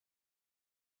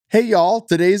Hey, y'all.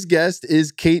 Today's guest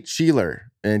is Kate Sheeler.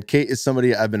 And Kate is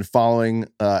somebody I've been following,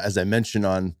 as I mentioned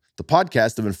on the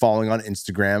podcast, I've been following on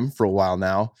Instagram for a while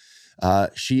now.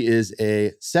 She is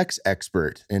a sex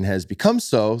expert and has become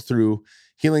so through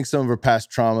healing some of her past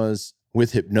traumas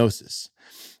with hypnosis.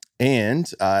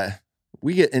 And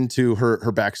we get into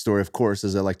her backstory, of course,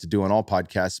 as I like to do on all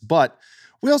podcasts, but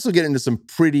we also get into some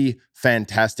pretty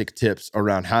fantastic tips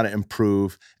around how to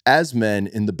improve as men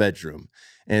in the bedroom.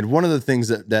 And one of the things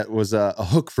that was a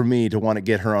hook for me to want to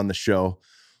get her on the show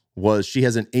was she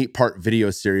has an 8-part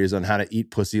video series on how to eat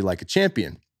pussy like a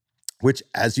champion, which,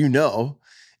 as you know,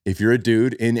 if you're a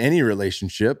dude in any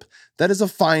relationship, that is a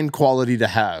fine quality to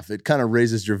have. It kind of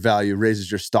raises your value,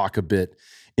 raises your stock a bit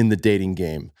in the dating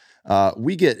game.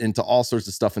 We get into all sorts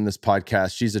of stuff in this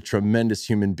podcast. She's a tremendous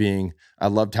human being. I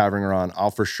loved having her on.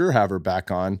 I'll for sure have her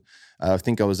back on. I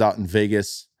think I was out in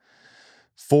Vegas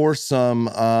for some,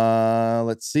 I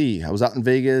was out in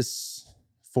Vegas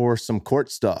for some court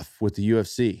stuff with the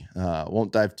UFC.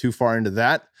 Won't dive too far into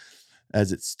that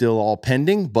as it's still all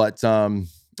pending, but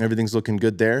everything's looking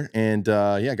good there. And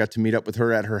I got to meet up with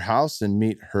her at her house and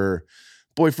meet her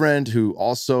boyfriend, who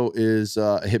also is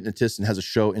a hypnotist and has a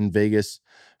show in Vegas.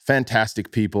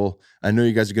 Fantastic people. I know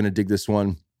you guys are going to dig this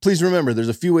one. Please remember, there's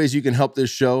a few ways you can help this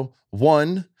show.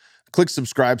 1, click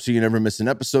subscribe so you never miss an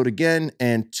episode again.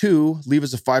 And 2, leave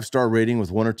us a 5-star rating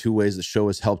with 1 or 2 ways the show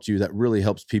has helped you. That really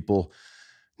helps people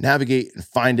navigate and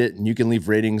find it. And you can leave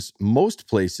ratings most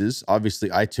places. Obviously,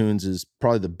 iTunes is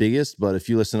probably the biggest, but if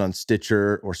you listen on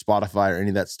Stitcher or Spotify or any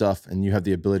of that stuff and you have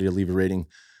the ability to leave a rating,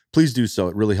 please do so.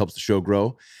 It really helps the show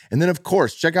grow. And then, of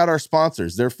course, check out our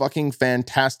sponsors. They're fucking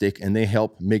fantastic, and they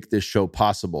help make this show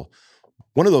possible.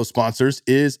 One of those sponsors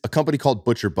is a company called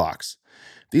ButcherBox.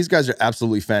 These guys are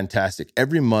absolutely fantastic.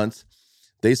 Every month,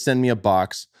 they send me a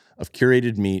box of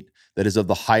curated meat that is of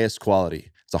the highest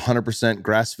quality. It's 100%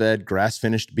 grass-fed,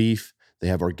 grass-finished beef. They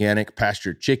have organic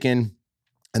pastured chicken,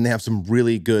 and they have some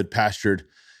really good pastured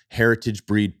heritage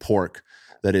breed pork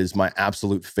that is my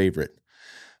absolute favorite.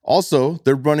 Also,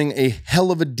 they're running a hell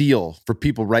of a deal for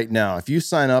people right now. If you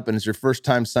sign up and it's your first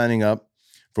time signing up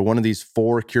for one of these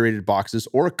 4 curated boxes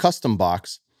or a custom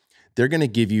box, they're going to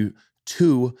give you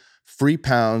 2 free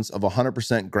pounds of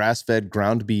 100% grass-fed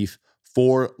ground beef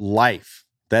for life.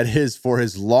 That is, for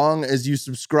as long as you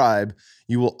subscribe,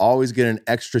 you will always get an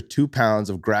extra 2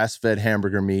 pounds of grass-fed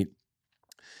hamburger meat.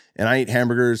 And I eat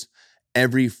hamburgers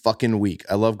every fucking week.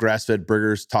 I love grass-fed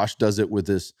burgers. Tosh does it with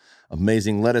this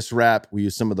amazing lettuce wrap. We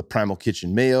use some of the Primal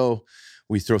Kitchen mayo.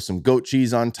 We throw some goat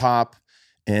cheese on top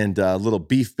and a little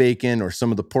beef bacon or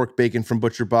some of the pork bacon from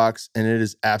ButcherBox, and it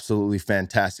is absolutely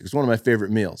fantastic. It's one of my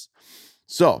favorite meals.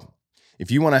 So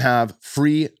if you want to have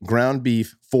free ground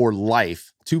beef for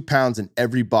life, 2 pounds in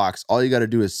every box, all you got to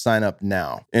do is sign up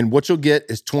now. And what you'll get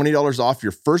is $20 off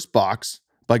your first box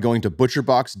by going to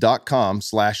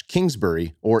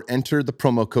butcherbox.com/Kingsbury or enter the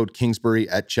promo code Kingsbury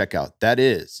at checkout. That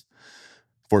is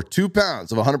for 2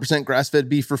 pounds of 100% grass-fed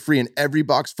beef for free in every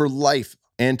box for life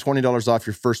and $20 off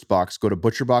your first box. Go to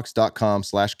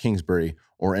butcherbox.com/Kingsbury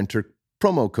or enter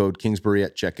promo code Kingsbury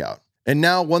at checkout. And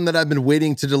now one that I've been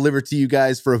waiting to deliver to you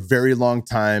guys for a very long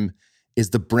time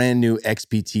is the brand new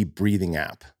XPT breathing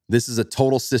app. This is a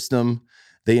total system.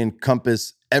 They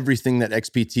encompass everything that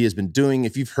XPT has been doing.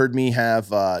 If you've heard me have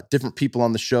different people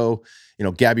on the show,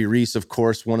 Gabby Reese, of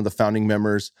course, one of the founding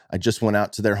members. I just went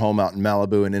out to their home out in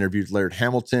Malibu and interviewed Laird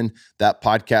Hamilton. That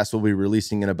podcast will be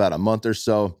releasing in about a month or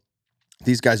so.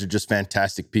 These guys are just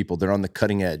fantastic people. They're on the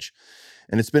cutting edge.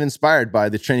 And it's been inspired by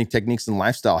the training techniques and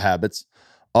lifestyle habits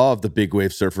of the big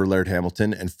wave surfer Laird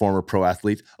Hamilton and former pro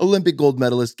athlete, Olympic gold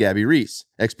medalist Gabby Reese.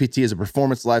 XPT is a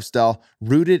performance lifestyle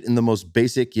rooted in the most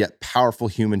basic yet powerful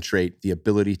human trait, the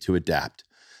ability to adapt.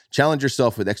 Challenge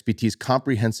yourself with XPT's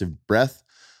comprehensive breath,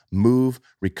 move,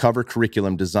 recover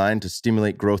curriculum designed to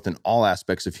stimulate growth in all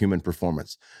aspects of human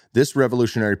performance. This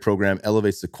revolutionary program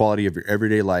elevates the quality of your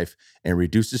everyday life and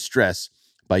reduces stress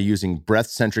by using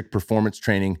breath-centric performance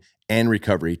training and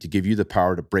recovery to give you the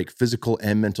power to break physical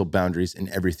and mental boundaries in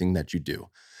everything that you do.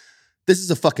 This is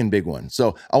a fucking big one.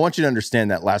 So I want you to understand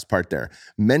that last part there.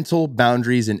 Mental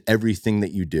boundaries in everything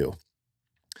that you do.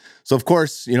 So of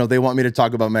course, they want me to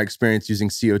talk about my experience using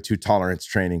CO2 tolerance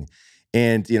training.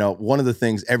 And, one of the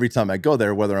things every time I go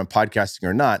there, whether I'm podcasting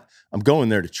or not, I'm going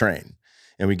there to train.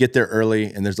 And we get there early,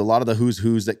 and there's a lot of the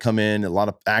who's that come in, a lot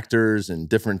of actors and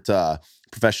different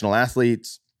professional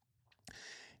athletes.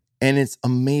 And it's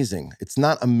amazing. It's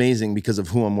not amazing because of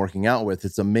who I'm working out with.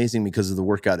 It's amazing because of the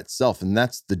workout itself. And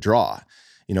that's the draw.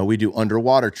 We do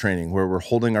underwater training where we're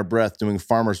holding our breath, doing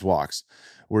farmer's walks.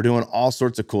 We're doing all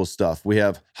sorts of cool stuff. We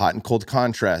have hot and cold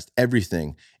contrast,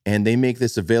 everything. And they make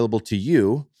this available to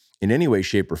you in any way,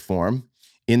 shape, or form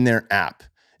in their app.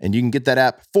 And you can get that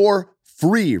app for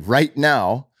free right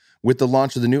now with the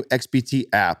launch of the new XPT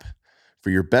app. For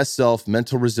your best self,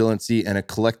 mental resiliency, and a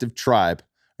collective tribe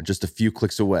are just a few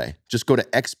clicks away. Just go to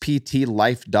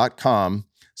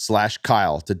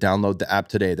xptlife.com/Kyle to download the app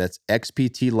today. That's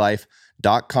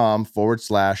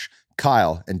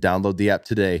xptlife.com/Kyle and download the app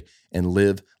today and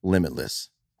live limitless.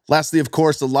 Lastly, of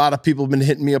course, a lot of people have been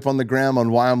hitting me up on the gram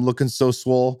on why I'm looking so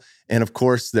swole. And of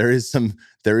course, there is some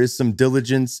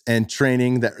diligence and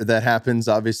training that happens.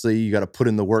 Obviously, you got to put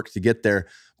in the work to get there.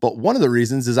 But one of the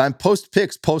reasons is I'm post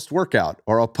pics post-workout,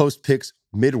 or I'll post pics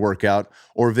mid-workout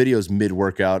or videos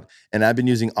mid-workout. And I've been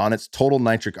using Onnit's Total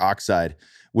Nitric Oxide,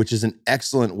 which is an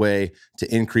excellent way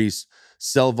to increase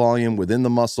cell volume within the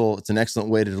muscle. It's an excellent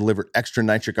way to deliver extra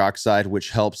nitric oxide, which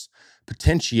helps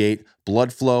potentiate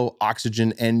blood flow,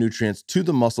 oxygen, and nutrients to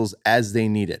the muscles as they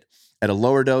need it. At a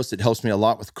lower dose, it helps me a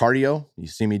lot with cardio. You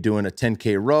see me doing a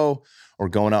 10K row or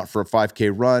going out for a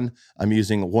 5K run. I'm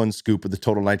using 1 scoop of the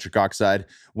Total Nitric Oxide.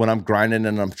 When I'm grinding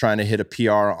and I'm trying to hit a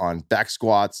PR on back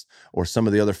squats or some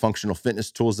of the other functional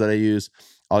fitness tools that I use,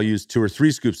 I'll use 2 or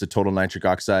 3 scoops of Total Nitric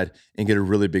Oxide and get a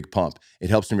really big pump. It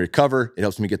helps me recover. It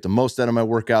helps me get the most out of my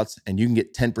workouts, and you can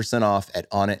get 10% off at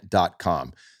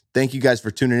onnit.com. Thank you guys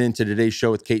for tuning in to today's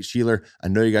show with Kate Sheeler. I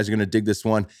know you guys are going to dig this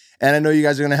one, and I know you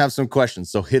guys are going to have some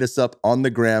questions, so hit us up on the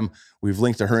gram. We've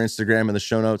linked to her Instagram in the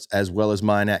show notes as well as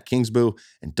mine at Kingsboo.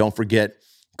 And don't forget,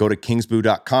 go to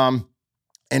kingsboo.com,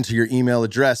 enter your email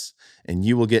address, and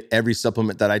you will get every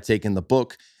supplement that I take in the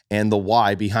book and the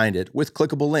why behind it with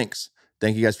clickable links.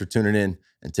 Thank you guys for tuning in,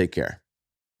 and take care.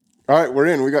 All right, we're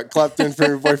in. We got clapped in for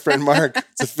your boyfriend, Mark.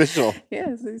 It's official.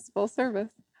 Yes, he's full service.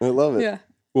 I love it. Yeah.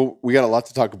 Well, we got a lot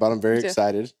to talk about. I'm very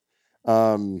excited.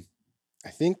 I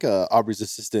think Aubrey's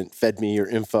assistant fed me your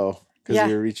info because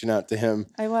we were reaching out to him.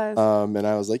 I was. And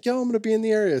I was like, yo, I'm going to be in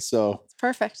the area. So it's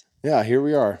perfect. Yeah, here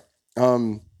we are.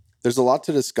 There's a lot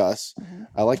to discuss. Mm-hmm.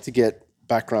 I like to get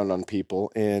background on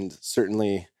people. And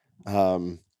certainly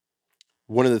one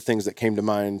of the things that came to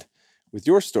mind with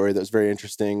your story that was very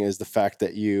interesting is the fact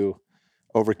that you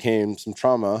overcame some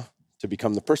trauma to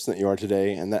become the person that you are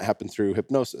today. And that happened through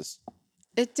hypnosis.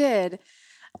 It did.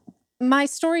 My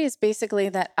story is basically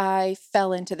that I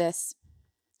fell into this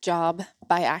job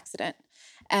by accident.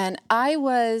 And I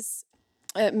was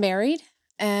married,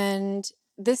 and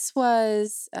this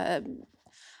was a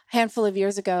handful of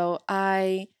years ago.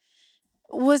 I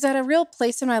was at a real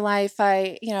place in my life.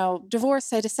 I,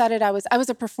 divorced. I decided I was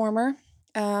a performer.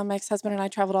 My ex-husband and I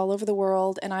traveled all over the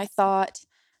world, and I thought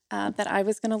that I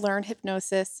was going to learn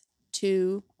hypnosis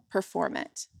to perform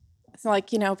it. It's like,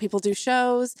 people do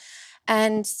shows.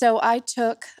 And so I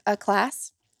took a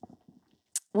class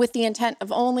with the intent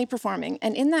of only performing.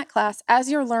 And in that class,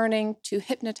 as you're learning to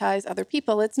hypnotize other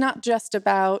people, it's not just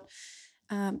about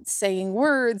saying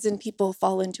words and people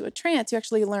fall into a trance. You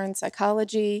actually learn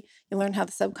psychology, you learn how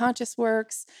the subconscious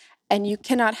works, and you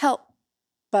cannot help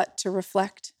but to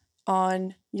reflect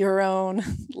on your own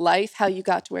life, how you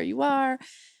got to where you are,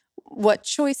 what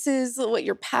choices, what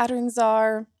your patterns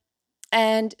are.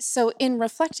 And so in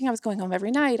reflecting, I was going home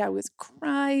every night. I was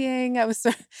crying. I was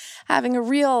sort of having a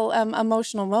real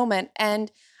emotional moment.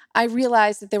 And I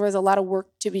realized that there was a lot of work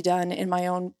to be done in my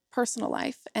own personal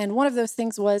life. And one of those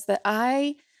things was that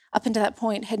I, up until that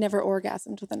point, had never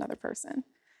orgasmed with another person.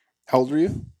 How old were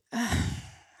you?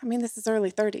 This is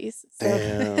early 30s. So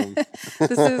Damn.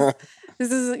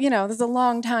 this is a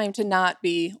long time to not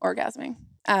be orgasming.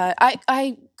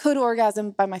 I could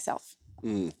orgasm by myself.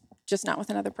 Just not with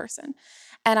another person.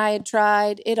 And I had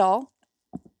tried it all.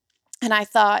 And I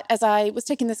thought, as I was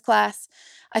taking this class,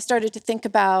 I started to think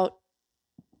about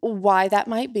why that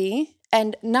might be.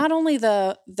 And not only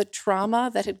the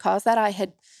trauma that had caused that,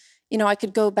 I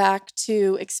could go back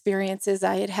to experiences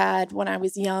I had had when I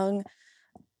was young,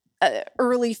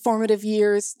 early formative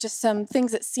years, just some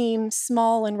things that seem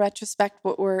small in retrospect,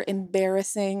 but were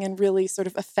embarrassing and really sort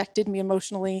of affected me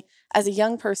emotionally as a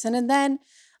young person. And then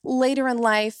later in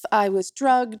life, I was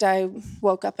drugged. I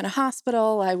woke up in a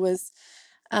hospital.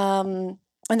 And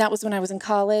that was when I was in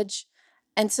college.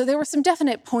 And so there were some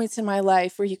definite points in my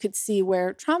life where you could see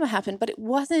where trauma happened, but it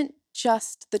wasn't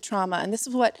just the trauma. And this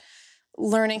is what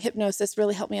learning hypnosis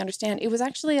really helped me understand. It was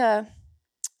actually a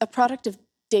product of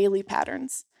daily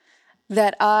patterns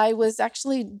that I was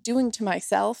actually doing to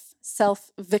myself,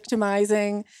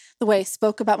 self-victimizing, the way I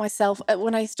spoke about myself.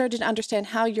 When I started to understand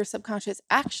how your subconscious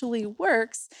actually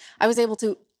works, I was able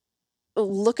to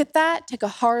look at that, take a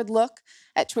hard look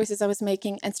at choices I was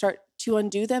making and start to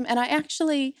undo them. And I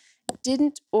actually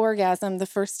didn't orgasm the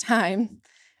first time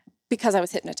because I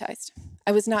was hypnotized.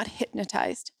 I was not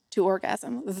hypnotized to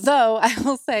orgasm. Though I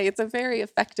will say it's a very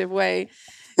effective way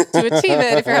to achieve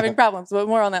it if you're having problems, but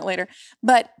more on that later.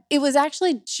 But it was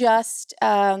actually just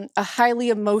a highly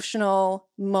emotional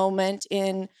moment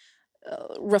in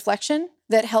reflection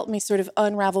that helped me sort of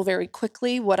unravel very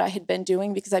quickly what I had been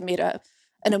doing, because I made an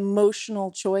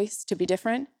emotional choice to be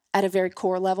different at a very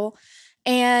core level.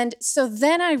 And so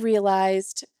then I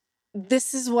realized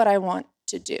this is what I want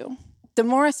to do. The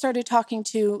more I started talking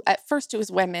to, at first it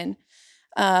was women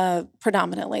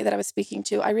predominantly that I was speaking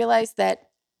to, I realized that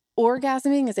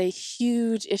orgasming is a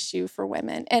huge issue for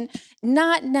women. And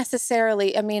not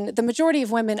necessarily, I mean, the majority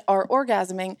of women are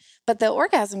orgasming, but the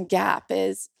orgasm gap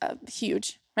is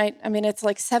huge, right? I mean, it's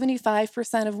like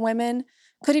 75% of women,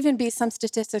 could even be some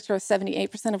statistics where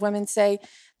 78% of women say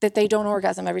that they don't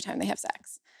orgasm every time they have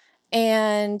sex.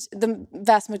 And the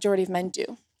vast majority of men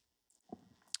do.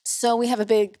 So we have a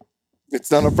big... It's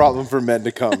not a problem for men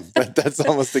to come. That's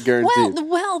almost a guarantee.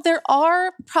 Well, there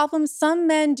are problems. Some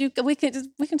men do. We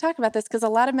can talk about this because a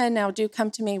lot of men now do come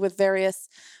to me with various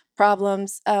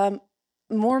problems.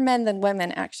 More men than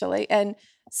women, actually. And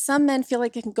some men feel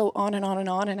like it can go on and on and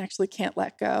on and actually can't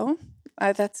let go.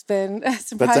 That's been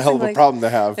surprisingly... That's a hell of a problem to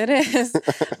have. It is.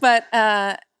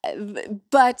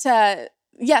 but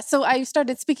yeah, so I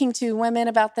started speaking to women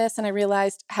about this, and I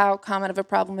realized how common of a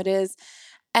problem it is.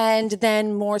 And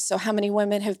then more so, how many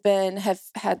women have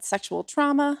had sexual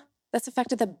trauma that's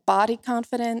affected the body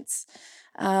confidence.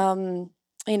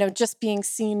 Just being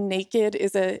seen naked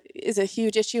is a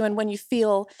huge issue. And when you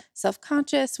feel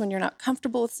self-conscious, when you're not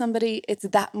comfortable with somebody, it's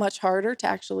that much harder to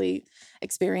actually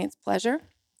experience pleasure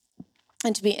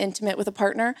and to be intimate with a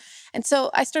partner. And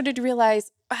so I started to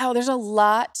realize, wow, there's a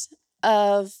lot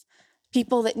of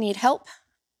people that need help.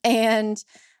 And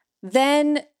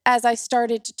then as I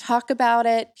started to talk about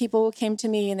it, people came to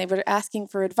me and they were asking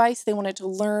for advice. They wanted to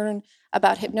learn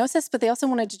about hypnosis, but they also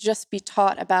wanted to just be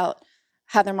taught about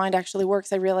how their mind actually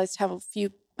works. I realized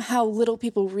how little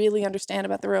people really understand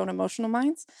about their own emotional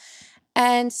minds.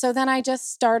 And so then I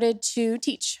just started to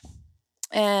teach.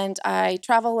 And I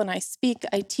travel and I speak,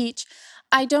 I teach.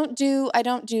 I don't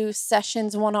do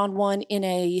sessions one-on-one in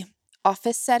a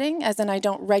office setting, as in I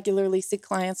don't regularly see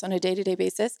clients on a day-to-day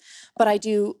basis, but I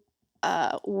do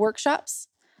workshops,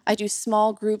 I do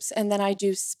small groups, and then I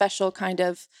do special kind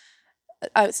of,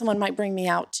 someone might bring me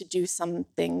out to do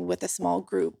something with a small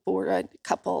group or a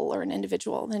couple or an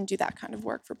individual and do that kind of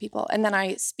work for people. And then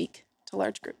I speak to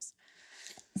large groups.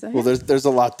 So, yeah. Well, there's a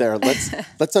lot there.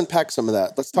 Let's unpack some of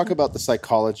that. Let's talk about the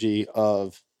psychology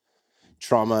of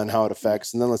trauma and how it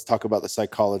affects, and then let's talk about the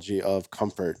psychology of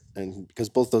comfort, and because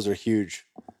both those are huge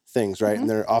things, right? And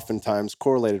they're oftentimes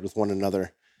correlated with one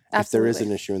another. Absolutely. If there is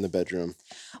an issue in the bedroom.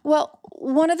 Well,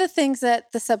 one of the things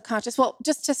that the subconscious,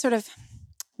 just to sort of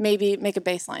maybe make a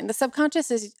baseline, the subconscious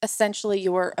is essentially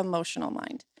your emotional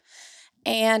mind.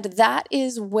 And that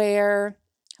is where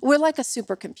we're like a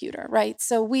supercomputer, right?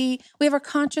 So we have our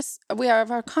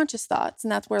conscious thoughts,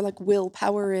 and that's where like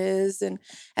willpower is and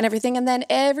everything. And then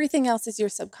everything else is your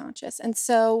subconscious. And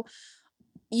so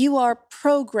you are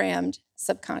programmed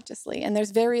subconsciously, and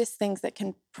there's various things that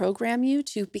can program you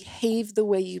to behave the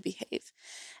way you behave.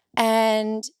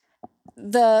 And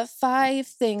the 5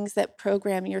 things that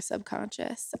program your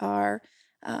subconscious are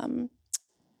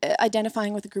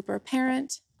identifying with a group or a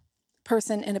parent,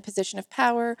 person in a position of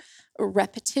power,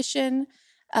 repetition,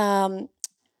 in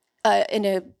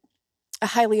a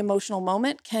highly emotional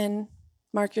moment can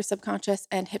mark your subconscious,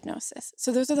 and hypnosis.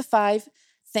 So those are the 5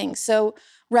 things. So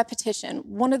repetition,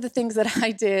 one of the things that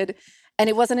I did, and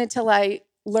it wasn't until I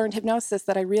learned hypnosis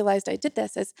that I realized I did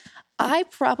this, is I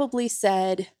probably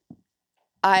said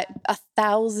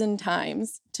 1,000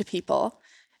 times to people,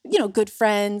 good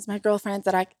friends, my girlfriends,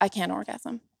 that I can't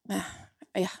orgasm.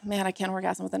 Yeah, man, I can't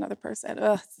orgasm with another person.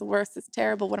 Ugh, it's the worst. It's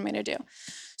terrible. What am I going to do?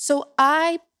 So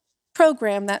I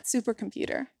program that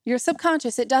supercomputer. Your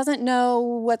subconscious, it doesn't know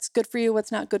what's good for you,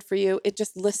 what's not good for you. It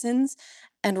just listens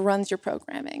and runs your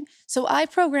programming. So I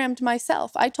programmed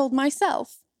myself. I told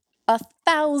myself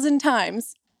 1,000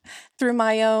 times through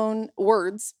my own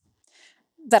words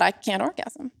that I can't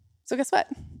orgasm. So guess what?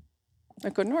 I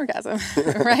couldn't orgasm,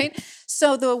 right?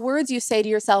 So the words you say to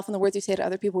yourself and the words you say to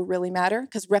other people really matter,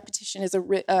 because repetition is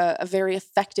a very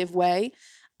effective way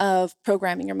of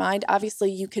programming your mind.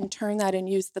 Obviously, you can turn that and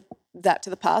use that to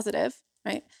the positive,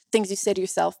 right? Things you say to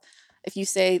yourself. If you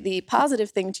say the positive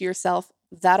thing to yourself,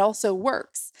 that also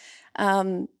works.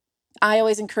 I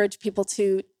always encourage people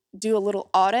to do a little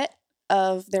audit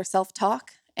of their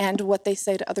self-talk and what they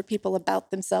say to other people about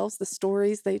themselves, the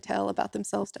stories they tell about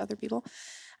themselves to other people.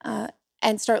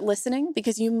 And start listening,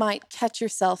 because you might catch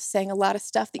yourself saying a lot of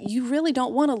stuff that you really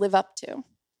don't want to live up to.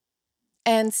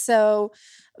 And so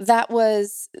that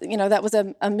was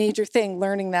a major thing,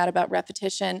 learning that about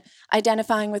repetition,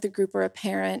 identifying with a group or a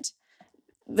parent.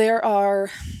 There are,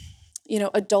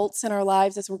 adults in our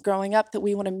lives as we're growing up that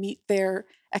we want to meet their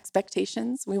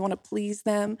expectations. We want to please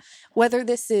them, whether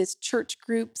this is church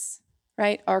groups,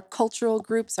 right? Our cultural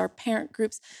groups, our parent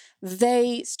groups,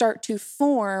 they start to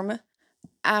form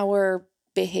our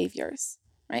behaviors,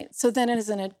 right? So then as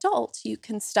an adult, you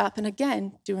can stop and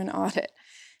again do an audit.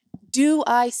 Do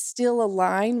I still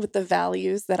align with the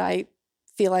values that I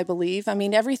feel I believe? I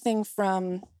mean, everything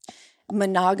from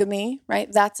monogamy,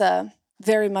 right? That's a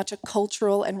very much a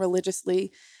cultural and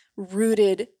religiously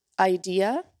rooted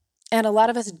idea. And a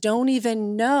lot of us don't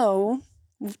even know,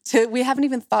 we haven't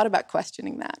even thought about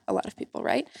questioning that, a lot of people,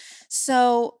 right?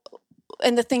 So,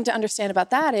 and the thing to understand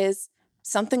about that is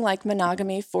something like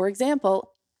monogamy, for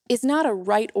example, is not a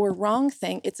right or wrong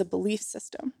thing. It's a belief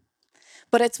system.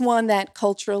 But it's one that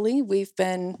culturally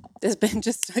has been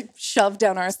just shoved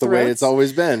down our throats. The way it's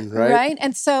always been, right? Right.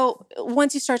 And so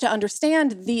once you start to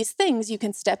understand these things, you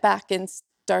can step back and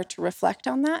start to reflect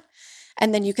on that.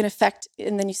 And then you can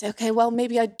and then you say, okay, well,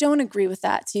 maybe I don't agree with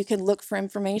that. So you can look for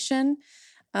information.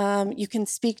 You can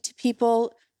speak to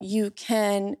people. You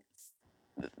can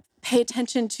pay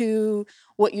attention to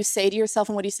what you say to yourself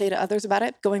and what you say to others about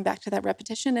it, going back to that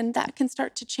repetition, and that can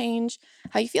start to change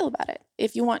how you feel about it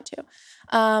if you want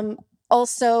to.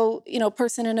 Also,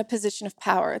 person in a position of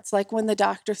power. It's like when the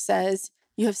doctor says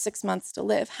you have 6 months to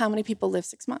live. How many people live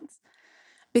 6 months?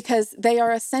 Because they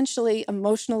are essentially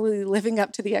emotionally living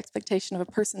up to the expectation of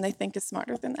a person they think is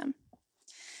smarter than them.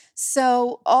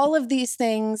 So all of these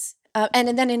things,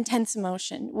 and then intense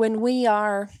emotion. When we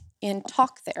are in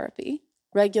talk therapy,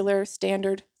 regular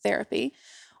standard therapy,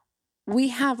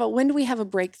 when do we have a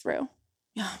breakthrough?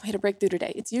 Oh, we had a breakthrough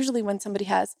today. It's usually when somebody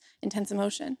has intense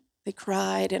emotion. They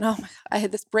cried and, oh my God, I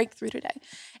had this breakthrough today.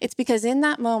 It's because in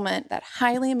that moment, that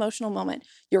highly emotional moment,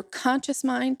 your conscious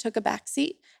mind took a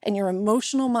backseat and your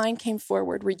emotional mind came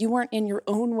forward where you weren't in your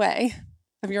own way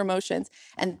of your emotions.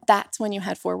 And that's when you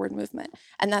had forward movement.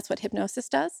 And that's what hypnosis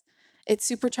does. It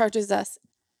supercharges us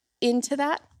into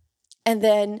that. And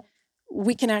then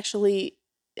we can actually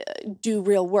do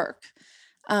real work.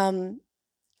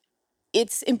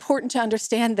 It's important to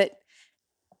understand that,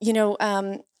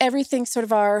 everything sort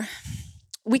of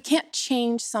we can't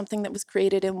change something that was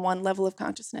created in one level of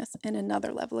consciousness in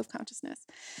another level of consciousness.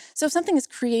 So if something is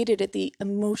created at the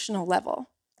emotional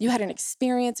level, you had an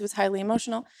experience, it was highly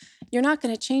emotional, you're not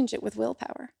going to change it with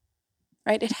willpower,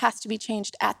 right? It has to be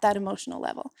changed at that emotional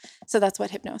level. So that's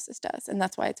what hypnosis does, and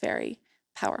that's why it's very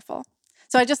powerful.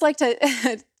 So I just like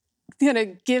to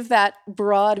give that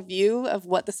broad view of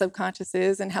what the subconscious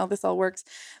is and how this all works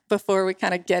before we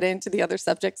kind of get into the other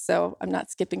subjects. So I'm not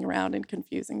skipping around and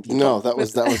confusing people. No, that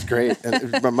was great.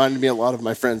 And it reminded me a lot of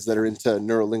my friends that are into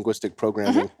neuro-linguistic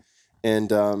programming.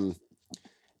 Mm-hmm. And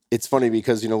it's funny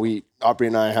because, Aubrey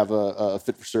and I have a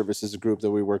Fit for Service as a group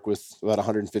that we work with about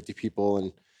 150 people.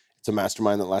 And it's a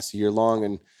mastermind that lasts a year long.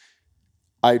 And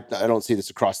I don't see this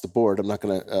across the board. I'm not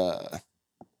going to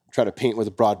try to paint with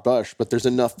a broad brush, but there's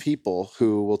enough people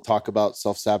who will talk about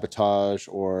self-sabotage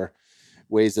or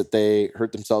ways that they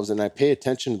hurt themselves. And I pay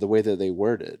attention to the way that they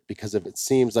word it, because if it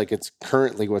seems like it's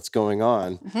currently what's going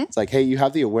on, mm-hmm. It's like, hey, you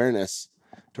have the awareness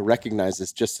to recognize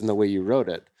this just in the way you wrote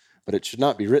it, but it should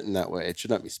not be written that way. It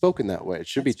should not be spoken that way. It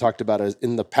should be talked about as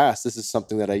in the past. This is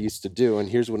something that I used to do, and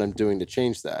here's what I'm doing to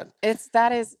change that.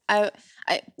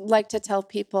 I like to tell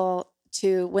people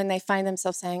when they find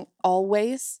themselves saying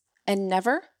always and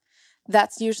never,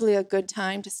 that's usually a good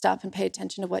time to stop and pay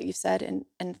attention to what you said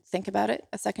and think about it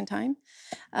a second time.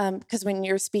 Because when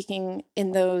you're speaking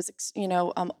in those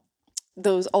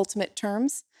ultimate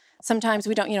terms, sometimes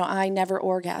we don't, I never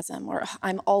orgasm, or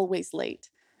I'm always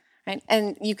late, right?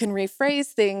 And you can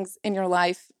rephrase things in your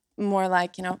life more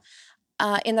like,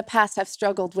 in the past I've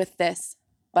struggled with this,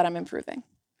 but I'm improving.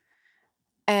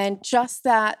 And just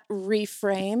that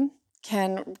reframe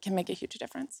can make a huge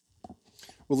difference.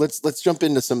 Well, let's jump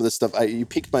into some of this stuff. You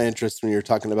piqued my interest when you were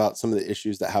talking about some of the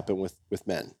issues that happen with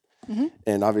men. Mm-hmm.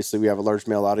 And obviously we have a large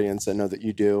male audience. I know that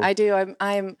you do. I do.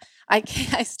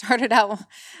 I started out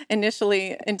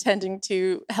initially intending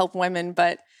to help women,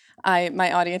 but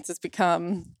my audience has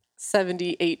become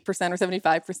 78% or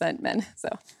 75% men. So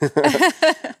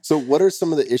So what are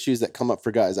some of the issues that come up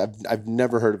for guys? I've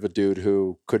never heard of a dude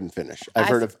who couldn't finish.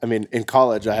 In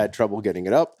college I had trouble getting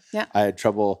it up. Yeah. I had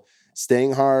trouble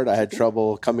staying hard. I had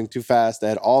trouble coming too fast. I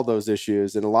had all those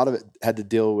issues, and a lot of it had to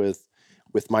deal with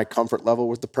my comfort level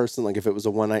with the person. Like if it was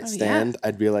a one night stand,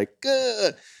 I'd be like,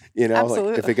 like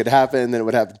if it could happen, then it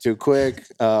would happen too quick.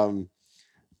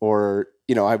 or,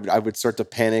 you know, I would start to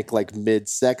panic like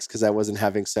mid-sex because I wasn't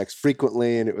having sex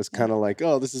frequently. And it was kind of like,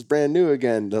 oh, this is brand new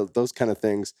again, those kind of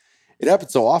things. It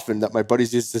happened so often that my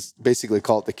buddies used to basically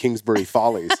call it the Kingsbury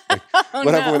Follies. Like,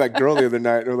 what happened with that girl the other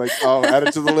night? And they're like, oh, add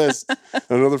it to the list.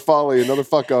 Another folly, another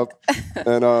fuck up.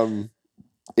 And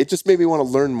it just made me want to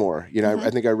learn more. You know,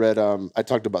 I think I read, I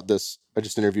talked about this. I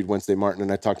just interviewed Wednesday Martin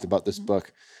and I talked about this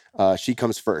book, She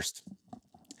Comes First.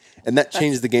 And that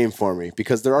changed the game for me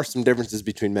because there are some differences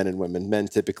between men and women. Men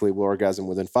typically will orgasm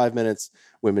within 5 minutes.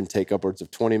 Women take upwards of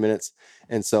 20 minutes.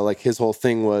 And so like his whole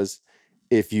thing was,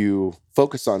 if you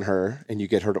focus on her and you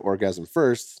get her to orgasm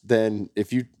first, then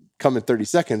if you come in 30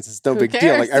 seconds, it's no big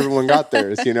deal. Like everyone got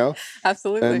theirs, you know?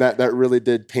 Absolutely. And that really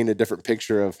did paint a different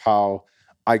picture of how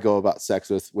I go about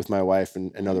sex with my wife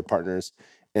and other partners.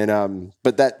 And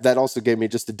but that also gave me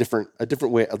just a different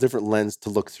way, a different lens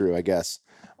to look through, I guess,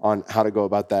 on how to go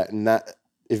about that. And that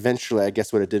eventually, I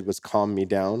guess what it did was calm me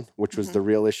down, which was the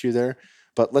real issue there.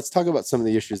 But let's talk about some of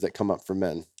the issues that come up for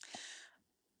men.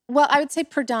 Well, I would say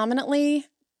predominantly,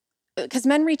 because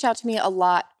men reach out to me a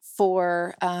lot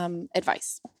for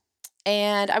advice.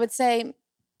 And I would say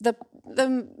the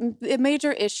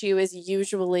major issue is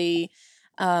usually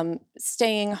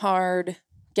staying hard,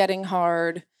 getting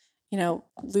hard, you know,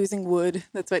 losing wood.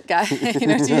 That's what guys, you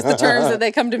know, to use the terms that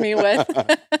they come to me with.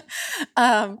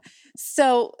 But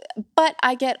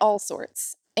I get all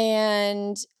sorts.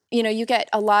 And, you know, you get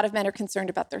a lot of men are concerned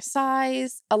about their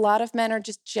size. A lot of men are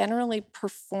just generally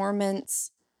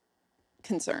performance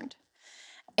concerned.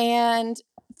 And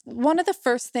one of the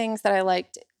first things that I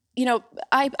liked, you know,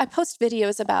 I post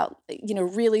videos about, you know,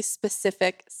 really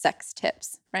specific sex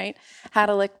tips, right? How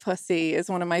to lick pussy is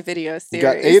one of my video series. You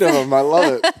got 8 of them. I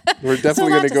love it. We're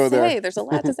definitely going to go there. There's a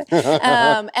lot to say.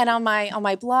 And on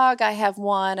my blog, I have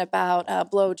one about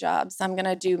blowjobs. I'm going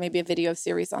to do maybe a video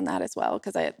series on that as well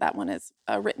because that one is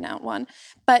a written out one.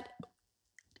 But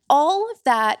all of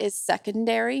that is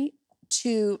secondary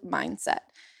to mindset.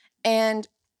 And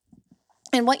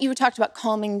what you talked about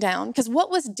calming down, because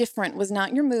what was different was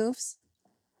not your moves.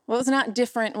 What was not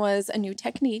different was a new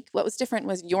technique. What was different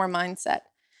was your mindset.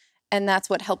 And that's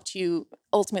what helped you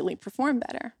ultimately perform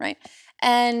better, right?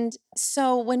 And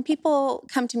so when people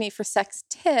come to me for sex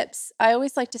tips, I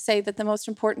always like to say that the most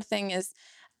important thing is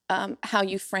how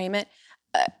you frame it.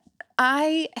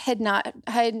 I had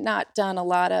not done a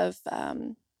lot of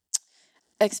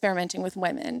experimenting with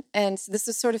women. And so this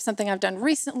is sort of something I've done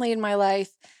recently in my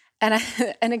life. And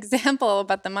an example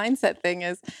about the mindset thing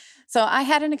is, so I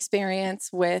had an experience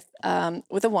with a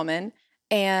woman,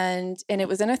 and it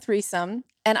was in a threesome,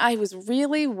 and I was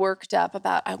really worked up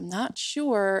about, I'm not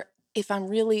sure if I'm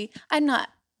not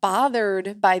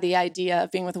bothered by the idea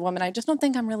of being with a woman. I just don't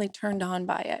think I'm really turned on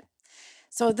by it.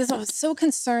 So I was so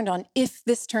concerned on if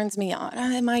this turns me on.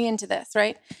 Am I into this,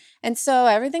 right? And so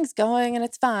everything's going and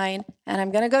it's fine, and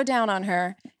I'm going to go down on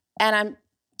her, and I'm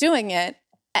doing it.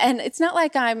 And it's not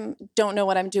like I don't know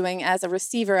what I'm doing as a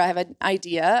receiver. I have an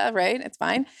idea, right? It's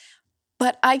fine.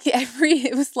 But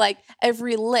it was like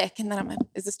every lick. And then I'm like,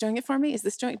 is this doing it for me?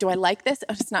 Do I like this?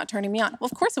 Oh, it's not turning me on. Well,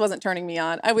 of course it wasn't turning me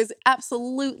on. I was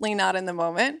absolutely not in the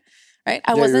moment, right?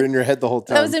 You're in your head the whole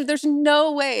time. There's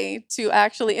no way to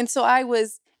actually. And so I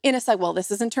was in a well,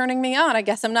 this isn't turning me on. I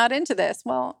guess I'm not into this.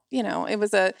 Well, you know, it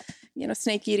was a, you know,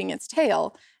 snake eating its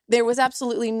tail. There was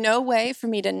absolutely no way for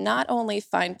me to not only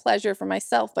find pleasure for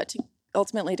myself, but to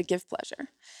ultimately to give pleasure.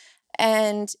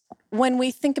 And when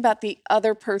we think about the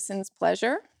other person's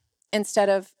pleasure instead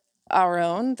of our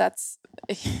own,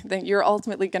 then you're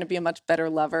ultimately going to be a much better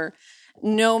lover,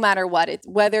 no matter what.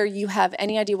 Whether you have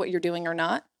any idea what you're doing or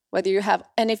not, whether you have,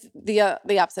 and if the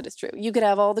opposite is true, you could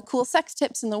have all the cool sex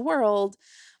tips in the world,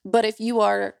 but if you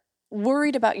are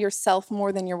worried about yourself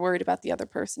more than you're worried about the other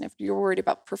person, if you're worried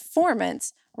about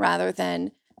performance rather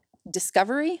than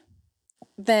discovery,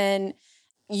 then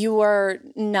you are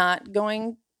not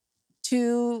going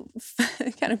to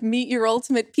kind of meet your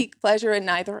ultimate peak pleasure, and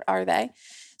neither are they.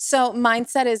 So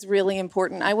mindset is really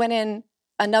important. I went in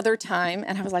another time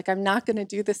and I was like, I'm not going to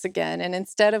do this again. And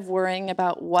instead of worrying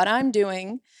about what I'm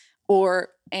doing or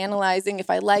analyzing if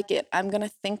I like it, I'm going to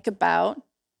think about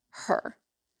her.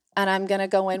 And I'm going to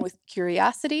go in with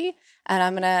curiosity, and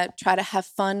I'm going to try to have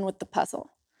fun with the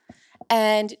puzzle.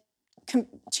 And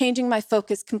changing my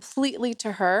focus completely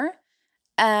to her,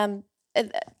 I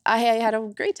had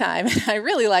a great time. I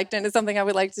really liked it, and it's something I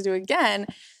would like to do again.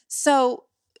 So,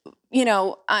 you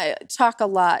know, I talk a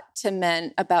lot to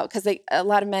men about, because a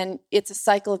lot of men, it's a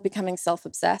cycle of becoming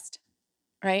self-obsessed,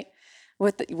 right?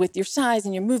 with your size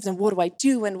and your moves and what do I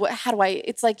do and how do I,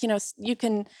 it's like, you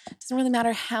can, it doesn't really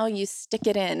matter how you stick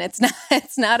it in. It's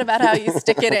not about how you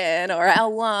stick it in or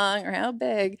how long or how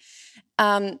big.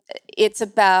 It's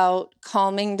about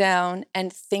calming down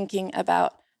and thinking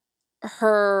about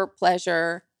her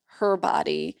pleasure, her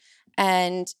body,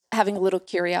 and having a little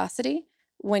curiosity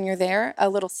when you're there, a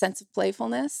little sense of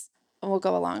playfulness will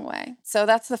go a long way. So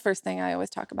that's the first thing I always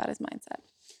talk about is mindset.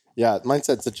 Yeah,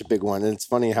 mindset's such a big one. And it's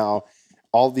funny how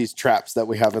all these traps that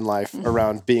we have in life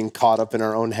around being caught up in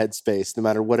our own headspace, no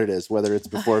matter what it is, whether it's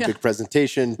before a big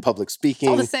presentation, public speaking.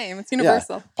 It's all the same. It's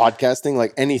universal. Podcasting,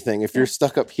 like anything. If you're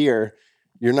stuck up here,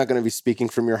 you're not going to be speaking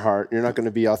from your heart. You're not going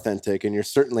to be authentic. And you're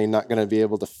certainly not going to be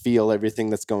able to feel everything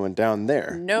that's going down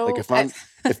there. No. Like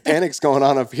if panic's going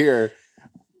on up here,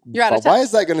 you're out of why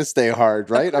is that going to stay hard,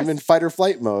 right? I'm in fight or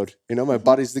flight mode. My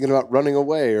body's thinking about running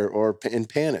away or in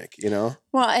panic,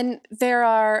 Well, and there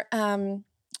are,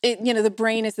 the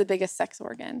brain is the biggest sex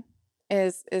organ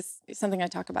is something I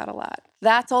talk about a lot.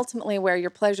 That's ultimately where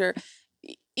your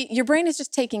brain is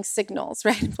just taking signals,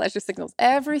 right? Pleasure signals.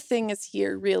 Everything is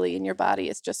here really in your body.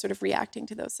 It's just sort of reacting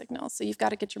to those signals. So you've got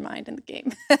to get your mind in the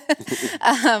game.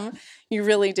 You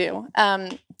really do.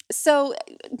 So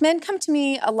men come to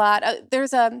me a lot.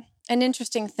 There's an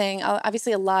interesting thing.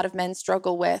 Obviously, a lot of men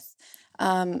struggle with,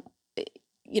 coming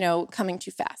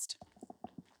too fast.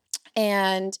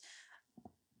 And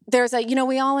there's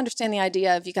we all understand the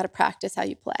idea of you got to practice how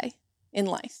you play in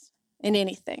life, in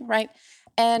anything, right?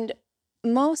 And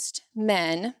most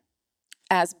men,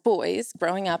 as boys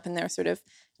growing up in their sort of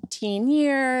teen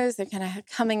years, they're kind of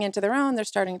coming into their own, they're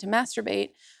starting to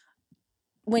masturbate.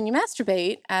 When you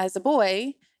masturbate as a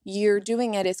boy, you're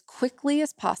doing it as quickly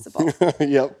as possible.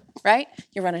 Yep. Right?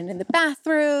 You're running in the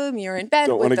bathroom, you're in bed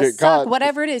Don't with wanna the get sock, caught.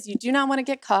 whatever it is. You do not want to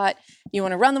get caught. You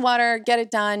want to run the water, get it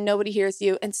done, nobody hears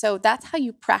you. And so that's how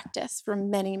you practice for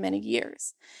many, many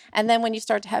years. And then when you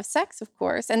start to have sex, of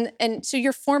course, and so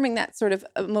you're forming that sort of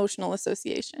emotional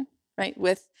association, right?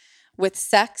 With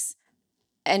sex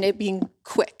and it being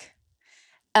quick.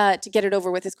 To get it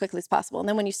over with as quickly as possible. And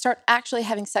then when you start actually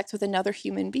having sex with another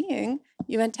human being,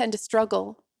 you then tend to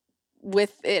struggle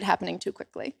with it happening too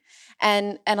quickly.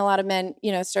 And a lot of men,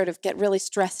 sort of get really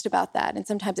stressed about that. And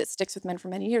sometimes it sticks with men for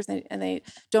many years and they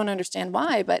don't understand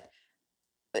why. But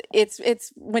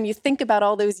it's when you think about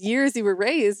all those years you were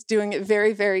raised doing it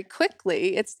very, very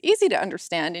quickly, it's easy to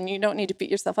understand and you don't need to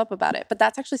beat yourself up about it. But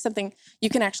that's actually something you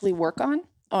can actually work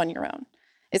on your own,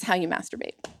 is how you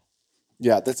masturbate.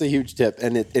 Yeah, that's a huge tip,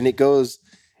 and it goes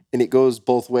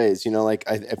both ways.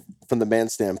 From the man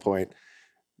standpoint,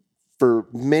 for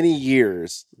many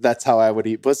years, that's how I would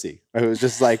eat pussy. I was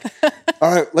just like,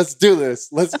 all right, let's do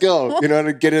this, let's go.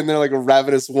 To get in there like a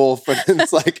ravenous wolf, and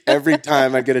it's like every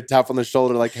time I get a tap on the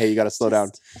shoulder, like, hey, you got to slow down.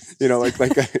 Like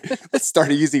let's start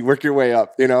easy, work your way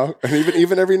up. And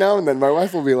even every now and then, my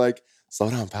wife will be like, slow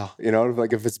down, pal.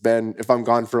 Like if I'm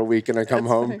gone for a week and I come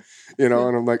home, and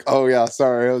I'm like, oh yeah,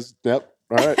 sorry,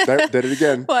 all right, did it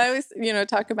again. Well, I always,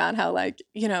 talk about how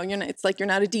it's like you're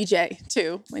not a DJ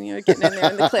too when you're getting in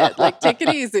there in the clit. Like, take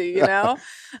it easy,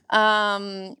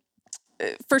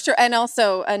 For sure. And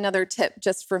also another tip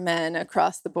just for men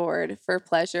across the board for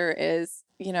pleasure is,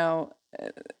 and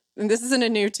this isn't a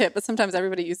new tip, but sometimes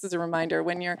everybody uses a reminder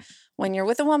when you're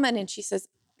with a woman and she says,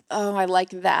 oh, I like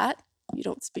that. You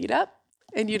don't speed up.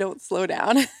 And you don't slow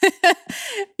down.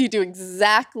 You do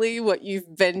exactly what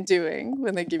you've been doing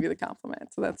when they give you the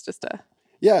compliment. So that's just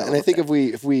and I think if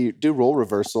we do role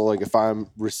reversal, like if I'm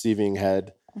receiving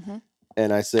head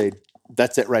and I say,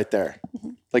 that's it right there.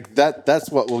 Like that's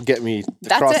what will get me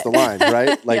across the line,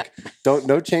 right? Like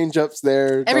no change ups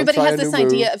there. Everybody has this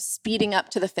idea of speeding up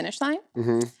to the finish line.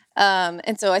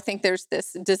 And so I think there's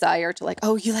this desire to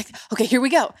okay, here we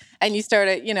go. And you start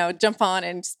to, jump on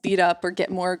and speed up or get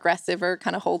more aggressive or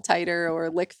kind of hold tighter or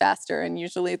lick faster. And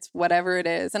usually it's whatever it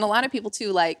is. And a lot of people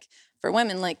too, like for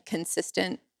women, like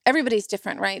consistent, everybody's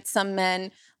different, right? Some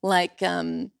men like,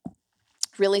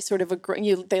 really sort of,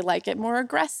 they like it more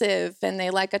aggressive and they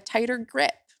like a tighter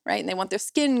grip, right? And they want their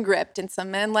skin gripped. And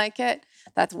some men like it,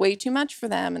 that's way too much for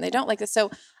them and they don't like this. So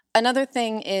another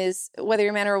thing is, whether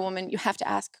you're a man or a woman, you have to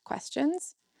ask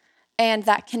questions. And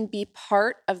that can be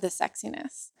part of the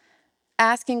sexiness.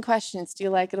 Asking questions, do you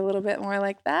like it a little bit more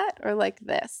like that or like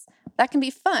this? That can be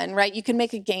fun, right? You can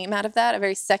make a game out of that, a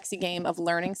very sexy game of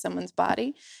learning someone's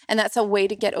body. And that's a way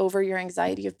to get over your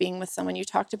anxiety of being with someone. You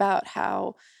talked about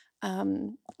how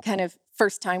kind of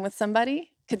first time with somebody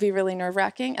could be really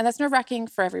nerve-wracking. And that's nerve-wracking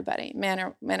for everybody, men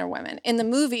or women. In the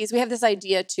movies, we have this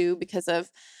idea too, because of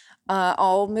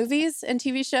all movies and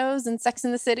TV shows and Sex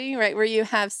in the City, right? Where you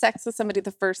have sex with somebody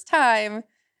the first time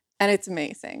And it's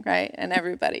amazing, right? And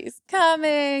everybody's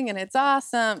coming and it's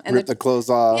awesome. And Rip the clothes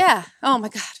off. yeah. Oh my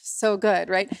God. So good,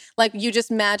 right? Like you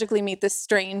just magically meet this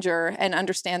stranger and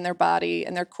understand their body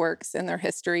and their quirks and their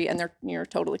history, and you're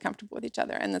totally comfortable with each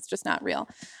other. And that's just not real.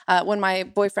 When my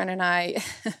boyfriend and I,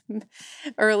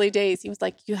 early days, he was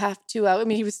like, you have to, I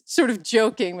mean, he was sort of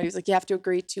joking, but he was like, you have to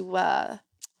agree to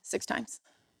 6 times.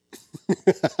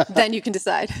 Then you can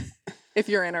decide if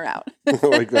you're in or out.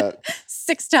 Like that.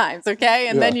 6 times, okay?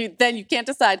 And then you can't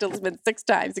decide till it's been 6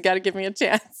 times. You got to give me a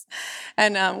chance.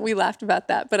 And we laughed about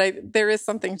that, but there is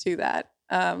something to that.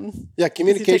 Yeah,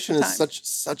 communication is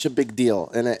such a big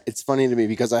deal, and it's funny to me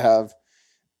because I have,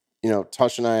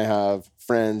 Tosh and I have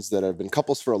friends that have been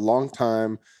couples for a long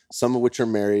time, some of which are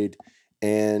married,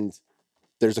 and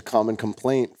there's a common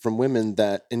complaint from women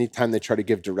that anytime they try to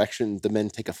give direction, the men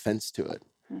take offense to it,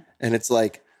 and it's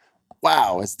like,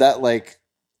 wow, is that like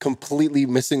completely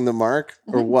missing the mark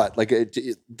or what? Like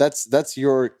that's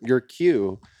your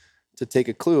cue to take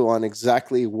a clue on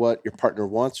exactly what your partner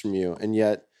wants from you. And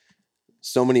yet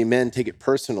so many men take it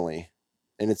personally,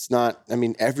 and it's not, I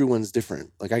mean, everyone's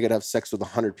different. Like I could have sex with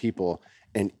 100 people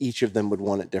and each of them would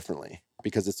want it differently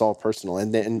because it's all personal.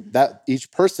 And then that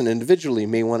each person individually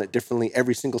may want it differently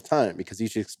every single time because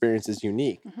each experience is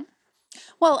unique.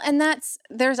 Well, and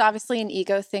there's obviously an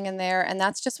ego thing in there, and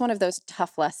that's just one of those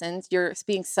tough lessons. You're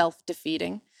being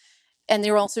self-defeating, and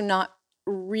you're also not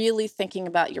really thinking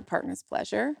about your partner's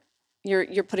pleasure.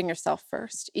 You're putting yourself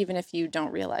first, even if you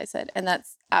don't realize it. And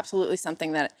that's absolutely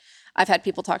something that I've had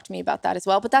people talk to me about that as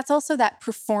well. But that's also that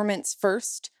performance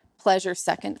first, pleasure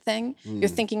second thing. You're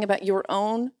thinking about your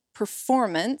own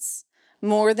performance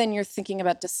more than you're thinking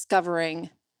about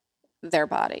discovering their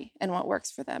body and what works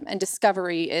for them. And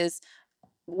discovery is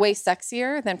way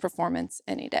sexier than performance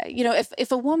any day.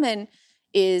 If a woman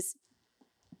is,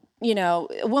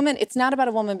 it's not about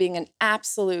a woman being an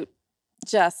absolute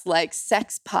just like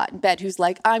sex pot in bed who's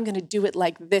like, I'm going to do it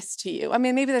like this to you. I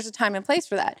mean, maybe there's a time and place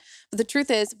for that. But the truth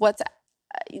is, what's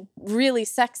really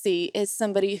sexy is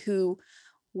somebody who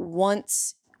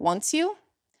wants you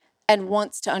and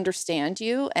wants to understand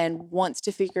you and wants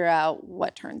to figure out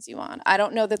what turns you on. I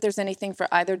don't know that there's anything for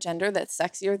either gender that's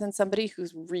sexier than somebody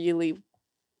who's really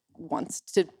wants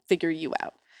to figure you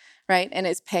out, right? And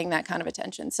is paying that kind of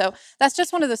attention. So that's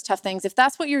just one of those tough things. If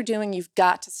that's what you're doing, you've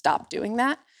got to stop doing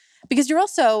that because you're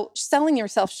also selling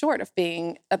yourself short of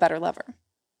being a better lover.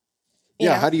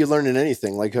 Yeah. How do you learn in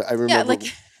anything? Like I remember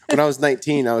when I was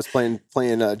 19, I was playing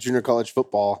junior college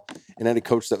football, and I had a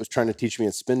coach that was trying to teach me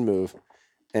a spin move.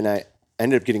 And I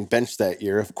ended up getting benched that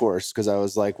year, of course, because I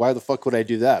was like, why the fuck would I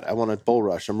do that? I want a bull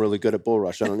rush. I'm really good at bull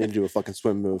rush. I don't need to do a fucking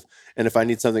swim move. And if I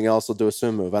need something else, I'll do a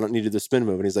swim move. I don't need to do the spin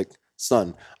move. And he's like,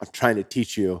 son, I'm trying to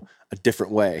teach you a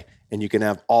different way, and you can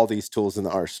have all these tools in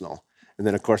the arsenal. And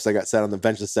then, of course, I got sat on the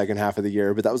bench the second half of the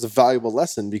year. But that was a valuable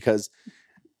lesson because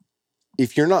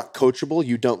if you're not coachable,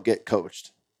 you don't get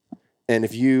coached. And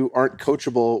if you aren't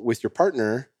coachable with your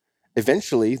partner,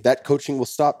 eventually that coaching will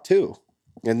stop too.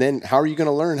 And then how are you going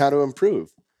to learn how to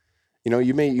improve?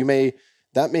 You may,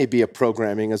 that may be a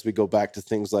programming as we go back to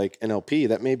things like NLP,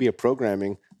 that may be a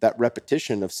programming, that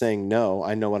repetition of saying, no,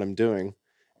 I know what I'm doing,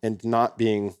 and not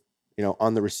being,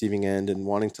 on the receiving end and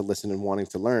wanting to listen and wanting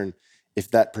to learn. If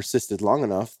that persisted long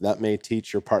enough, that may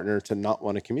teach your partner to not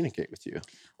want to communicate with you.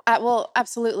 Well,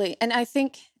 absolutely. And I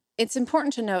think it's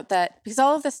important to note that because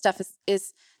all of this stuff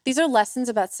is these are lessons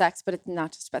about sex, but it's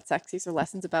not just about sex. These are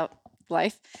lessons about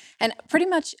life. And pretty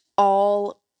much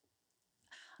all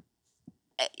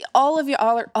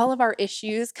of our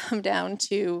issues come down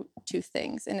to 2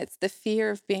 things. And it's the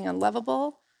fear of being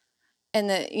unlovable and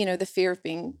the fear of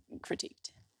being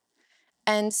critiqued.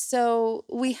 And so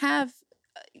we have,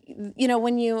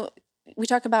 when we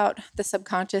talk about the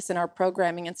subconscious and our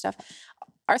programming and stuff,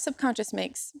 our subconscious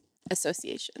makes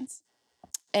associations.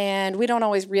 And we don't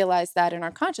always realize that in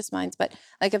our conscious minds, but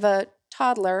like if a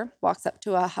toddler walks up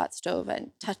to a hot stove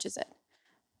and touches it,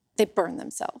 they burn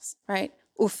themselves, right?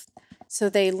 Oof. So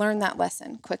they learn that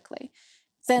lesson quickly.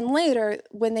 Then later,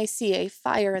 when they see a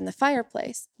fire in the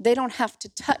fireplace, they don't have to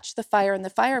touch the fire in the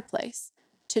fireplace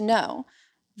to know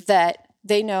that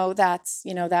they know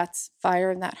that's fire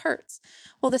and that hurts.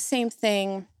 Well, the same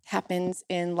thing happens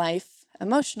in life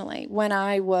emotionally. When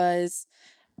I was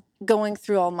going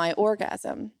through all my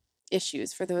orgasm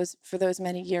issues for those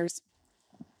many years,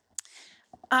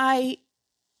 I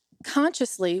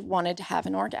consciously wanted to have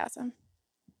an orgasm.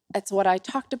 It's what I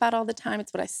talked about all the time.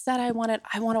 It's what I said I wanted.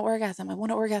 I want to orgasm. I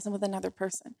want to orgasm with another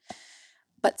person.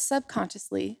 But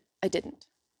subconsciously, I didn't.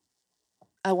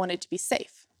 I wanted to be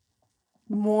safe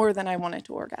more than I wanted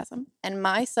to orgasm. And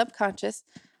my subconscious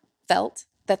felt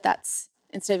that that's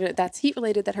Instead of that's heat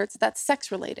related, that hurts, that's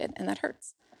sex related, and that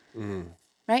hurts. Mm.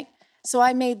 Right? So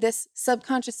I made this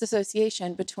subconscious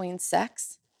association between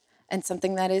sex and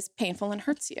something that is painful and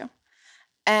hurts you.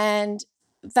 And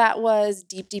that was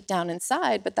deep, deep down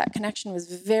inside, but that connection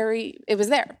was it was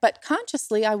there. But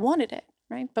consciously, I wanted it,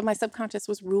 right? But my subconscious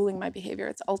was ruling my behavior.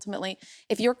 It's ultimately,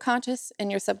 if your conscious and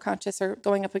your subconscious are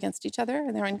going up against each other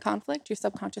and they're in conflict, your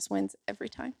subconscious wins every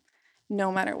time,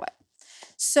 no matter what.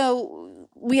 So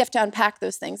we have to unpack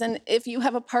those things. And if you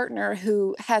have a partner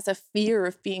who has a fear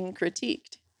of being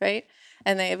critiqued, right?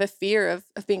 And they have a fear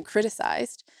of being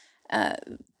criticized,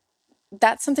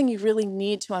 that's something you really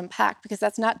need to unpack, because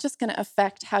that's not just going to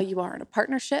affect how you are in a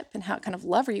partnership and how kind of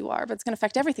lover you are, but it's going to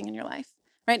affect everything in your life,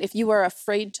 right? If you are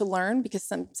afraid to learn because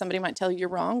somebody might tell you you're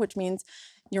wrong, which means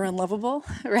you're unlovable,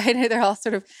 right? They're all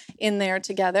sort of in there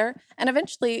together. And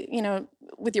eventually,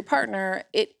 with your partner,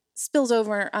 it spills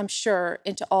over, I'm sure,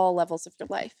 into all levels of your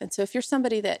life. And so if you're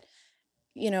somebody that,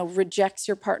 rejects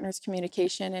your partner's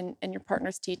communication and your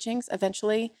partner's teachings,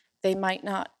 eventually they're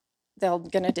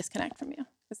going to disconnect from you,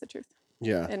 is the truth.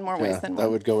 Yeah. In more ways than one.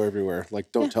 That would go everywhere.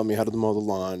 Like, don't tell me how to mow the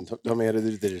lawn. Tell me how to do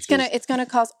the dishes. It's gonna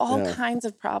cause all kinds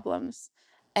of problems.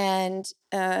 And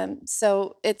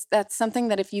so that's something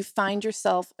that if you find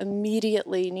yourself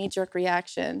immediately knee-jerk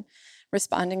reaction,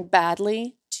 responding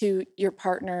badly to your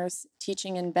partner's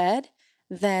teaching in bed,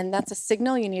 then that's a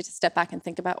signal you need to step back and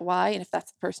think about why, and if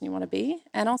that's the person you want to be.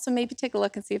 And also maybe take a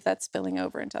look and see if that's spilling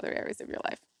over into other areas of your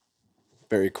life.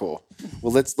 Very cool.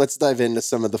 Well, let's dive into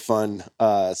some of the fun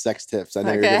sex tips. I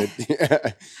know you're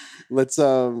gonna.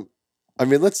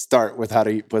 Let's start with how to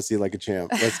eat pussy like a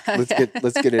champ.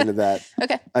 Let's get into that.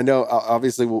 Okay. I know.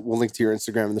 Obviously, we'll link to your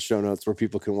Instagram in the show notes where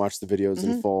people can watch the videos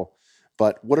in full.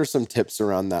 But what are some tips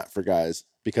around that for guys?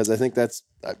 Because I think that's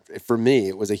for me,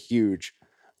 it was a huge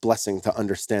blessing to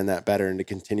understand that better and to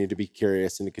continue to be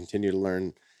curious and to continue to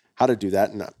learn how to do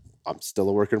that. And I'm still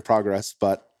a work in progress,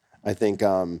 but I think.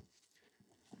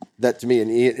 That to me,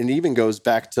 and it even goes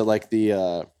back to like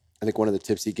I think one of the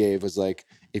tips he gave was like,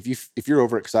 if you're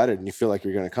overexcited and you feel like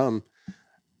you're going to come,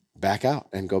 back out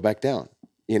and go back down,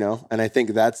 And I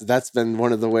think that's been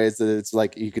one of the ways that it's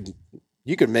like you could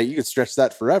stretch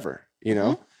that forever,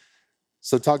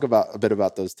 So talk a bit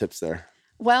about those tips there.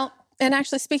 Well, and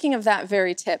actually speaking of that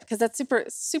very tip, because that's super,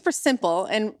 super simple,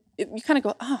 and you kind of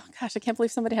go, oh gosh, I can't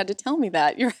believe somebody had to tell me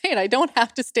that. You're right. I don't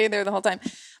have to stay there the whole time.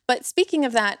 But speaking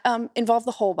of that, involve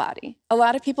the whole body. A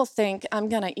lot of people think I'm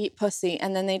going to eat pussy,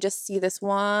 and then they just see this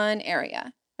one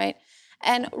area, right?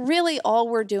 And really all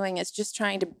we're doing is just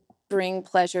trying to bring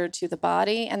pleasure to the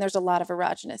body. And there's a lot of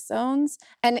erogenous zones,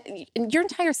 and your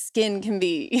entire skin can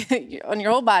be, on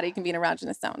your whole body can be an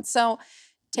erogenous zone. So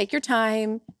take your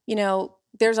time.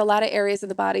 There's a lot of areas of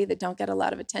the body that don't get a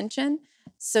lot of attention.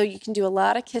 So you can do a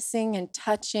lot of kissing and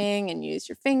touching and use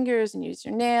your fingers and use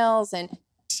your nails and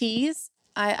tease.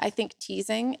 I think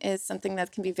teasing is something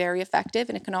that can be very effective,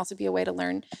 and it can also be a way to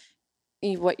learn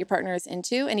what your partner is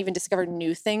into and even discover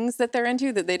new things that they're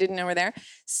into that they didn't know were there.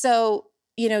 So,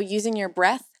 using your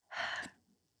breath,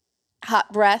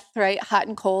 hot breath, right? Hot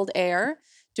and cold air,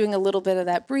 doing a little bit of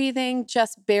that breathing,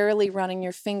 just barely running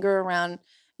your finger around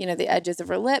the edges of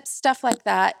her lips, stuff like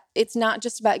that. It's not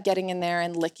just about getting in there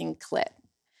and licking clit.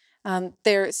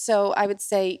 So I would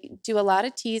say do a lot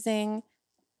of teasing,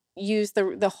 use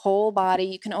the whole body.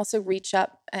 You can also reach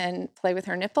up and play with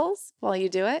her nipples while you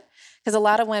do it. Because a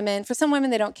lot of women, for some women,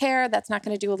 they don't care. That's not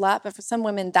going to do a lot. But for some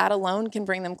women, that alone can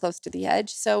bring them close to the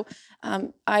edge. So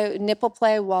nipple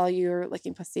play while you're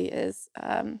licking pussy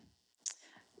can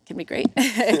be great.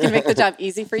 It can make the job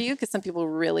easy for you because some people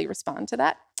really respond to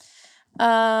that.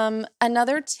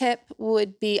 Another tip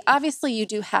would be, obviously you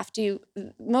do have to,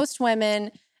 most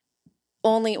women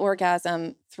only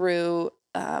orgasm through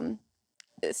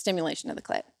stimulation of the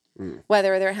clit,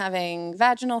 whether they're having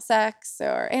vaginal sex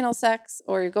or anal sex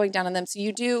or you're going down on them. So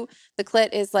the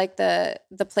clit is like the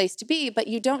place to be, but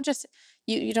you don't just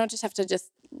have to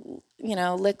just,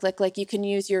 lick, like you can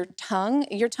use your tongue.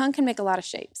 Your tongue can make a lot of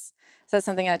shapes. So that's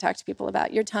something I talk to people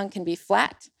about. Your tongue can be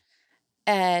flat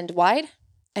and wide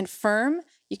and firm.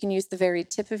 You can use the very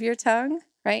tip of your tongue,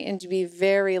 right? And to be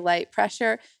very light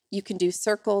pressure. You can do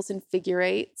circles and figure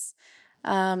eights.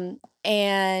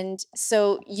 And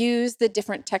so use the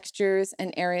different textures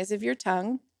and areas of your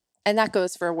tongue. And that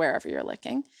goes for wherever you're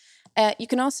licking. You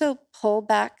can also pull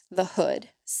back the hood.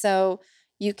 So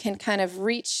you can kind of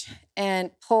reach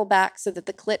and pull back so that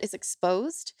the clit is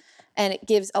exposed. And it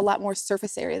gives a lot more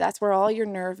surface area. That's where all your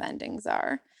nerve endings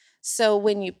are. So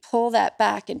when you pull that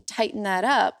back and tighten that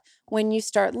up, when you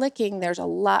start licking, there's a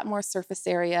lot more surface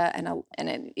area and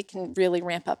it can really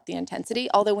ramp up the intensity.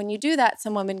 Although when you do that,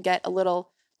 some women get a little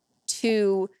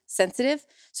too sensitive.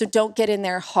 So don't get in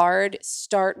there hard.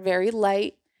 Start very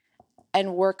light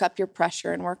and work up your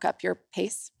pressure and work up your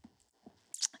pace.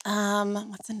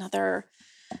 What's another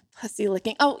pussy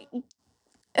licking? Oh,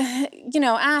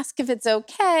 ask if it's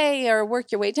okay or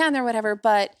work your way down there, whatever.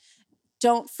 But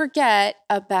don't forget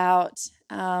about,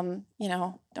 don't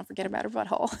forget about her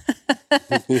butthole.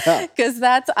 Yeah. Because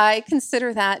I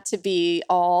consider that to be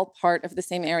all part of the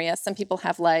same area. Some people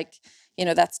have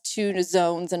that's 2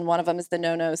 zones and one of them is the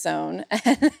no-no zone,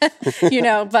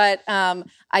 but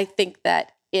I think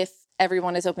that if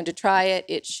everyone is open to try it,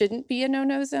 it shouldn't be a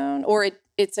no-no zone, or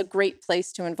it's a great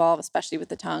place to involve, especially with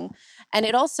the tongue. And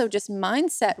it also just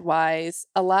mindset-wise,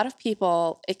 a lot of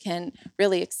people, it can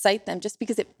really excite them just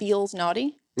because it feels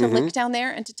naughty to lick down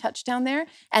there and to touch down there.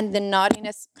 And the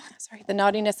naughtiness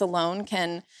alone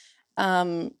can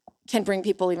bring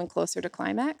people even closer to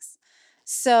climax.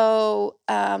 So,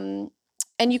 and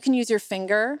you can use your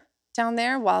finger down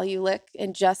there while you lick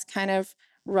and just kind of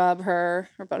rub her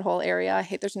butthole area.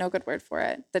 There's no good word for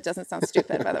it. That doesn't sound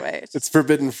stupid, by the way. It's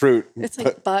forbidden fruit. It's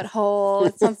like butthole.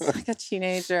 It sounds like a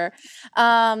teenager.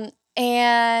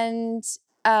 And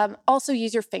also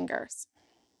use your fingers.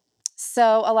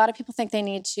 So a lot of people think they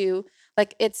need to,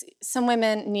 some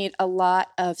women need a lot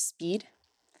of speed.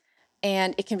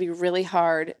 And it can be really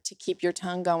hard to keep your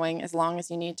tongue going as long as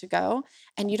you need to go.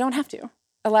 And you don't have to.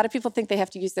 A lot of people think they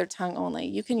have to use their tongue only.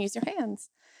 You can use your hands.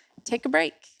 Take a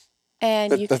break.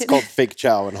 And that's called fake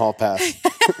chow in Hall Pass.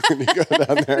 You go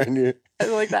down there and I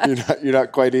like that. You're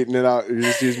not quite eating it out. You're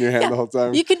just using your hand the whole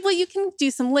time. You can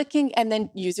do some licking and then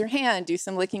use your hand. Do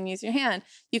some licking, use your hand.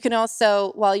 You can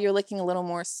also, while you're licking a little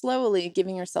more slowly,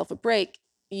 giving yourself a break,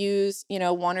 use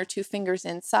 1 or 2 fingers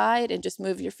inside and just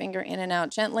move your finger in and out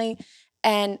gently.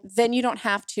 And then you don't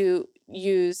have to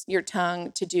use your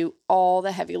tongue to do all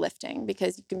the heavy lifting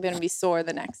because you're going to be sore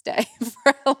the next day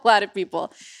for a lot of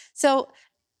people. So,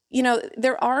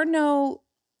 there are no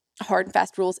hard and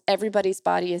fast rules. Everybody's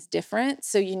body is different.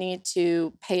 So you need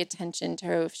to pay attention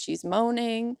to if she's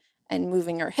moaning and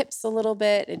moving her hips a little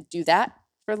bit and do that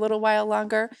for a little while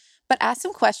longer. But ask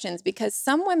some questions because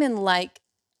some women like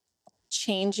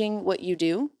changing what you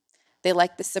do. They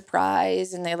like the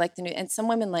surprise and they like the new, and some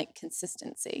women like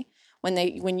consistency.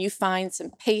 When you find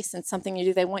some pace and something you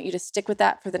do, they want you to stick with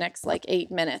that for the next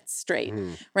 8 minutes straight,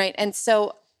 right? And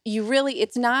so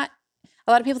it's not,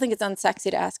 a lot of people think it's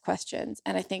unsexy to ask questions.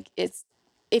 And I think it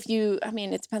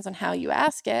depends on how you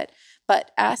ask it,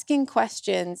 but asking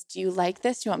questions, do you like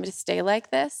this? Do you want me to stay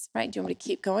like this? Right? Do you want me to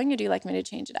keep going or do you like me to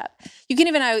change it up? You can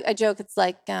even, I joke, it's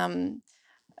like, I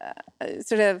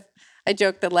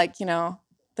joke that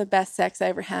the best sex I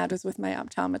ever had was with my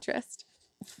optometrist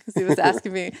because he was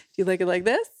asking me, do you like it like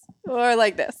this or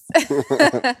like this?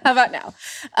 How about now?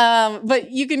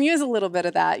 But you can use a little bit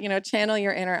of that, channel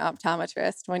your inner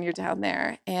optometrist when you're down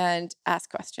there and ask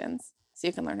questions so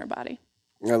you can learn her body.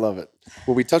 I love it.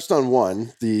 Well, we touched on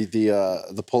one,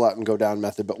 the pull out and go down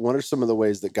method, but what are some of the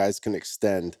ways that guys can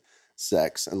extend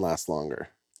sex and last longer?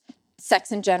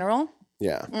 Sex in general?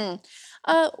 Yeah.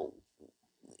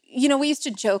 We used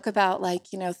to joke about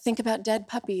think about dead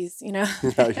puppies,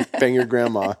 Bang your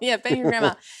grandma. Yeah, bang your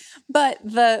grandma. But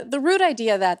the root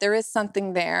idea that there is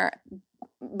something there,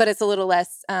 but it's a little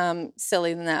less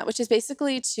silly than that, which is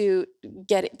basically to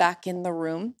get it back in the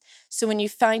room. So when you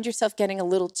find yourself getting a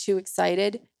little too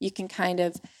excited, you can kind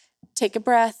of take a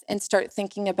breath and start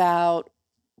thinking about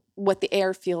what the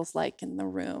air feels like in the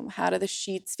room. How do the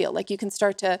sheets feel? You can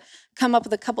start to come up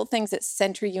with a couple things that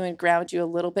center you and ground you a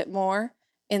little bit more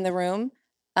in the room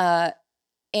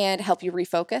and help you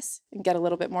refocus and get a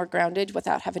little bit more grounded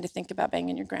without having to think about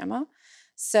banging your grandma.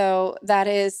 So that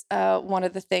is one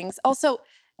of the things. Also,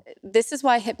 this is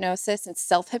why hypnosis and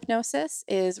self-hypnosis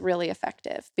is really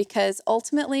effective because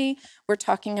ultimately we're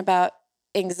talking about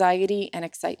anxiety and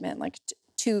excitement,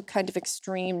 two kind of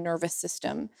extreme nervous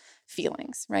system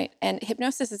feelings, right? And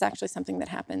hypnosis is actually something that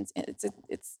happens. It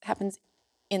happens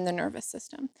in the nervous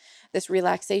system, this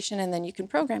relaxation, and then you can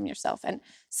program yourself. And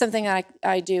something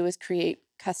I do is create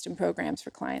custom programs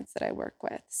for clients that I work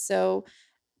with. So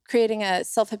creating a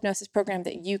self-hypnosis program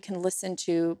that you can listen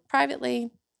to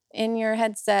privately in your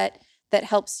headset that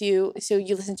helps you. So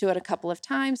you listen to it a couple of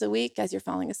times a week as you're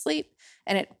falling asleep.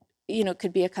 And it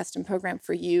could be a custom program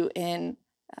for you in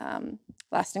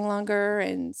lasting longer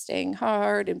and staying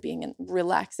hard and being in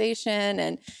relaxation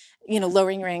and,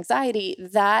 lowering your anxiety.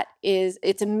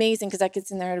 It's amazing because that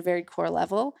gets in there at a very core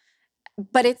level,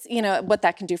 but it's, what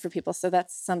that can do for people. So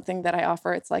that's something that I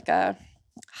offer. It's like a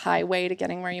highway to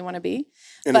getting where you want to be.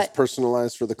 And it's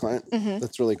personalized for the client. Mm-hmm.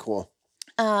 That's really cool.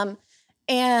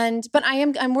 But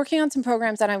I'm working on some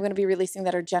programs that I'm going to be releasing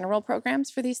that are general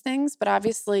programs for these things. But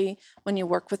obviously, when you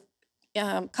work with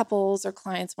couples or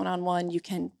clients one-on-one, you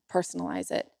can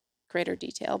personalize it greater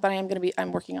detail. But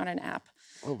I'm working on an app.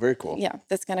 Oh, very cool. Yeah,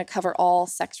 that's going to cover all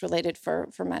sex related for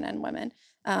men and women.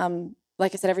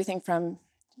 Like I said, everything from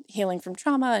healing from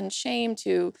trauma and shame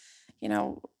to,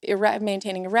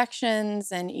 maintaining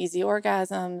erections and easy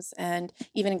orgasms, and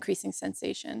even increasing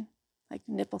sensation, like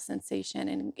nipple sensation,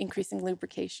 and increasing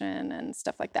lubrication and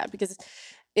stuff like that. Because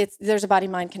there's a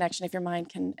body-mind connection. If your mind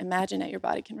can imagine it, your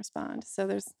body can respond. So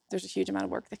there's a huge amount of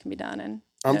work that can be done. And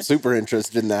I'm super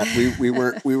interested in that.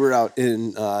 We were out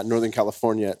in Northern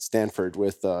California at Stanford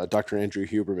with Dr. Andrew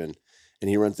Huberman, and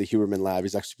he runs the Huberman Lab.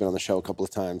 He's actually been on the show a couple of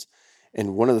times.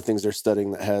 And one of the things they're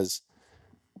studying that has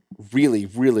really,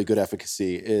 really good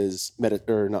efficacy is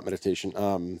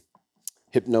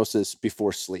hypnosis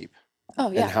before sleep.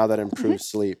 Oh, yeah. And how that improves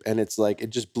sleep. And it's like, it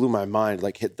just blew my mind.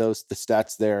 Like the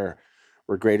stats there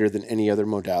were greater than any other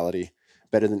modality,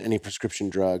 better than any prescription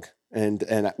drug. And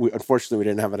unfortunately we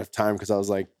didn't have enough time, because I was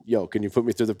like, yo, can you put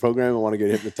me through the program? I want to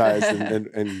get hypnotized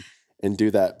and do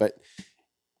that. But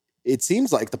it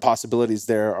seems like the possibilities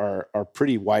there are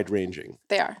pretty wide ranging.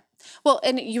 They are. Well,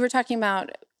 and you were talking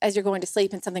about as you're going to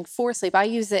sleep and something for sleep. I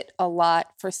use it a lot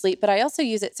for sleep, but I also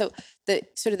use it. So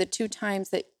the 2 times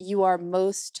that you are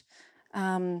most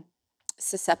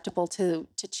susceptible to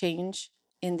change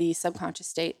in the subconscious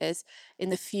state is in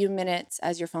the few minutes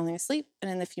as you're falling asleep and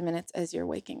in the few minutes as you're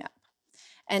waking up.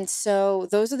 And so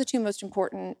those are the 2 most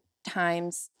important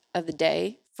times of the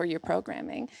day for your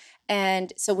programming.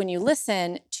 And so when you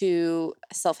listen to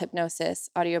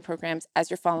self-hypnosis audio programs as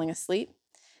you're falling asleep,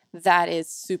 that is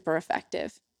super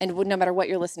effective. And no matter what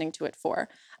you're listening to it for.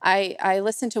 I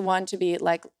listened to one to be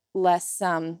like less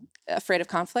afraid of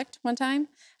conflict one time.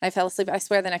 I fell asleep. I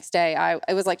swear the next day I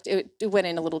was like, it went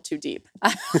in a little too deep.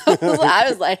 I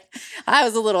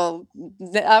was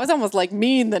almost like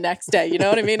mean the next day. You know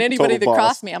what I mean? Anybody that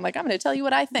crossed me, I'm like, I'm going to tell you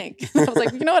what I think. I was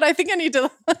like, you know what? I think I need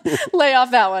to lay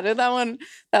off that one. And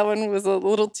that one was a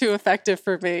little too effective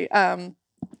for me.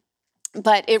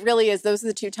 But it really is, those are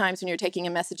the 2 times when you're taking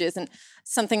in messages. And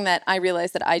something that I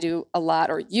realized that I do a lot,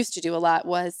 or used to do a lot,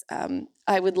 was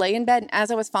I would lay in bed, and as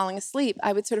I was falling asleep,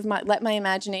 I would sort of let my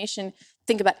imagination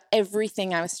think about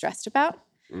everything I was stressed about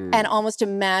and almost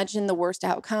imagine the worst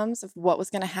outcomes of what was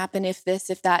going to happen if this,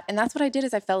 if that. And that's what I did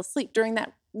as I fell asleep during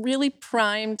that really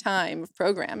prime time of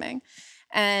programming.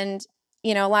 And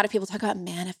a lot of people talk about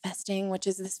manifesting, which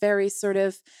is this very sort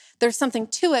of, there's something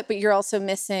to it, but you're also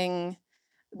missing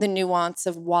the nuance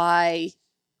of how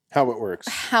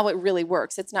it really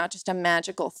works. It's not just a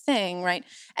magical thing, right?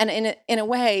 And in a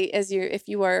way, if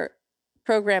you are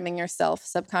programming yourself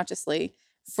subconsciously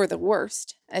for the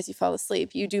worst as you fall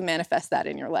asleep, you do manifest that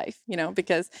in your life,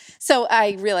 so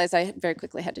I realized I very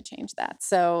quickly had to change that.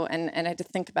 So, and I had to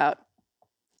think about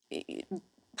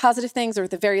positive things, or at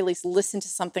the very least, listen to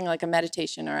something like a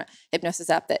meditation or a hypnosis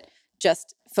app that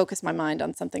just focused my mind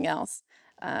on something else.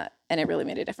 And it really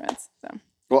made a difference. So.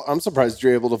 Well, I'm surprised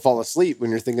you're able to fall asleep when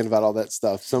you're thinking about all that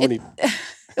stuff. It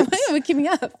would keep me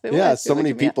up. So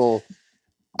many people,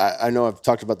 I know I've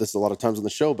talked about this a lot of times on the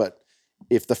show, but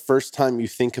if the first time you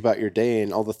think about your day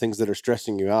and all the things that are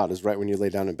stressing you out is right when you lay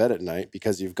down in bed at night,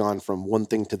 because you've gone from one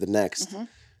thing to the next,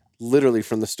 literally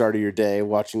from the start of your day,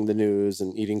 watching the news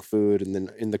and eating food, and then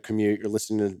in the commute, you're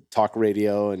listening to talk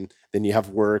radio, and then you have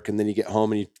work, and then you get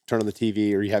home and you turn on the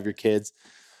TV, or you have your kids.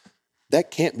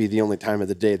 That can't be the only time of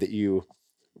the day that you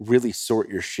really sort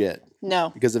your shit. No.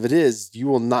 Because if it is, you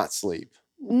will not sleep.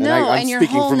 No, I'm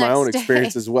speaking from my own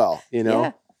experience as well,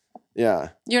 Yeah.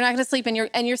 You're not going to sleep,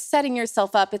 and you're setting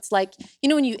yourself up. It's like,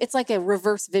 it's like a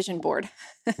reverse vision board.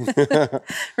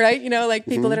 Right? Like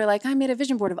people that are like, I made a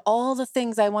vision board of all the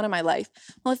things I want in my life.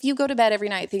 Well, if you go to bed every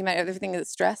night thinking about everything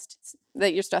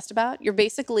that you're stressed about, you're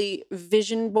basically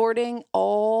vision boarding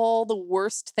all the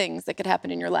worst things that could happen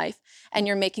in your life, and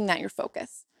you're making that your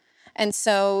focus. And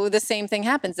so the same thing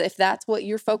happens if that's what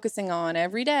you're focusing on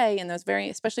every day,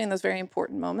 especially in those very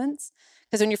important moments.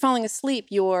 Because when you're falling asleep,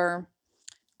 your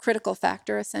critical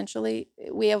factor, essentially,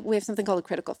 we have something called a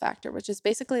critical factor, which is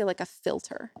basically like a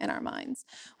filter in our minds,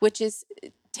 which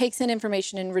takes in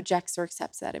information and rejects or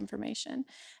accepts that information.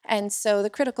 And so the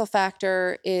critical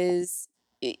factor is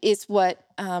what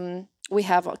we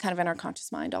have kind of in our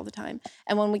conscious mind all the time.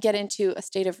 And when we get into a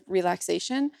state of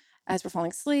relaxation, as we're falling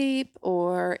asleep,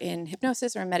 or in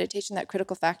hypnosis or in meditation, that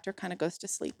critical factor kind of goes to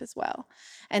sleep as well.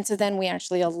 And so then we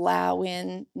actually allow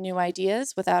in new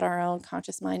ideas without our own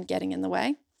conscious mind getting in the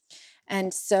way.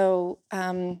 And so,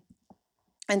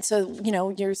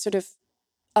 you're sort of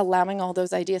allowing all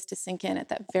those ideas to sink in at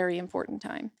that very important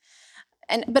time.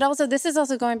 but also this is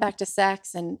also going back to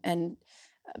sex and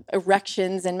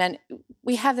erections and men.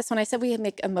 We have this when I said we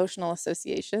make emotional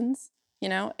associations,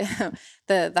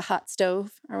 the hot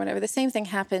stove or whatever. The same thing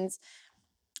happens.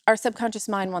 Our subconscious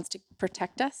mind wants to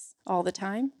protect us all the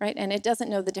time, right? And it doesn't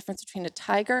know the difference between a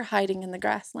tiger hiding in the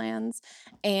grasslands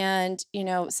and,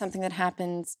 something that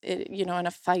happens, in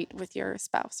a fight with your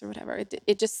spouse or whatever.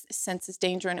 It just senses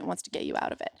danger and it wants to get you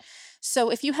out of it.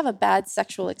 So if you have a bad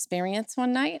sexual experience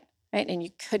one night, right, and you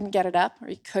couldn't get it up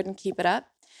or you couldn't keep it up,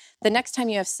 the next time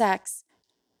you have sex,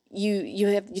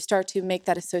 you start to make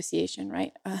that association,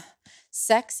 right?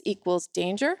 Sex equals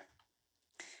danger.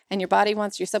 And your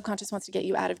subconscious wants to get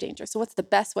you out of danger. So what's the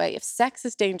best way? If sex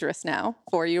is dangerous now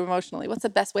for you emotionally, what's the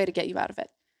best way to get you out of it?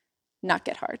 Not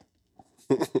get hard,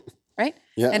 right?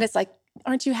 Yeah. And it's like,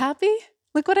 aren't you happy?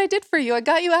 Look what I did for you. I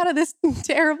got you out of this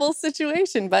terrible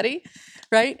situation, buddy,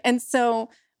 right? And so,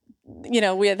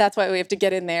 that's why we have to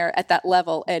get in there at that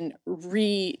level and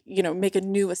make a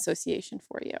new association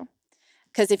for you.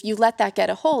 Because if you let that get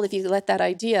a hold, if you let that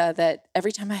idea that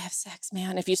every time I have sex,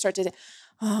 man, if you start to,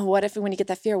 what if, when you get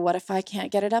that fear, what if I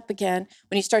can't get it up again?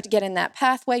 When you start to get in that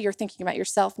pathway, you're thinking about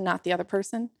yourself, not the other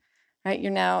person, right?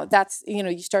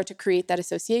 You start to create that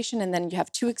association and then you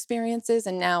have two experiences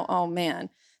and now, oh man,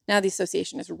 now the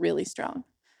association is really strong,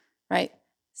 right?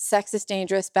 Sex is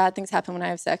dangerous. Bad things happen when I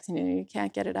have sex and you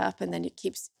can't get it up. And then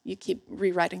you keep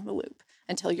rewriting the loop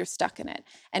until you're stuck in it.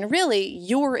 And really,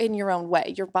 you're in your own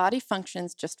way. Your body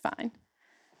functions just fine.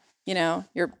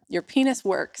 Your penis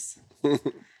works.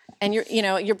 And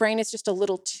your brain is just a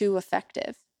little too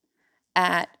effective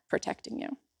at protecting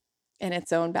you in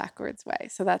its own backwards way.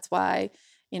 So that's why,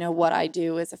 what I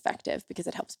do is effective because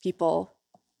it helps people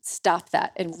stop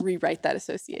that and rewrite that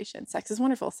association. Sex is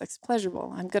wonderful. Sex is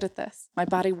pleasurable. I'm good at this. My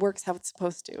body works how it's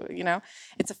supposed to,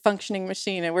 It's a functioning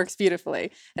machine. It works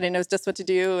beautifully. And it knows just what to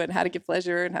do and how to give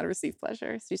pleasure and how to receive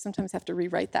pleasure. So you sometimes have to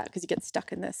rewrite that because you get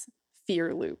stuck in this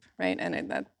fear loop, right?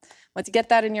 And once you get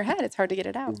that in your head, it's hard to get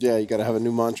it out. Yeah, you got to have a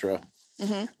new mantra.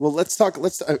 Mm-hmm. Well, let's talk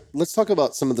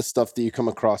about some of the stuff that you come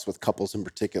across with couples in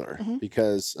particular,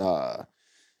 because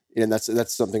and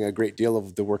that's something a great deal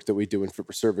of the work that we do in Fit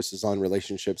for Service is on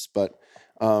relationships, but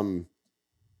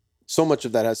so much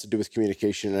of that has to do with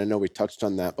communication. And I know we touched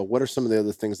on that, but what are some of the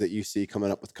other things that you see coming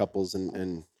up with couples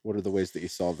and what are the ways that you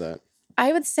solve that?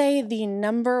 I would say the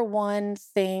number one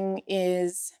thing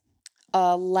is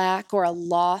a lack or a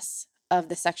loss of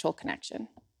the sexual connection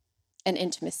and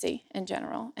intimacy in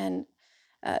general. And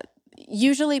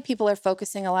usually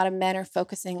a lot of men are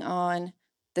focusing on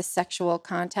the sexual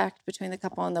contact between the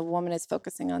couple and the woman is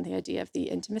focusing on the idea of the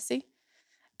intimacy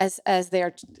as they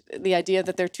are the idea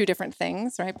that they're two different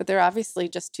things, right? But they're obviously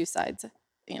just two sides,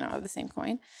 of the same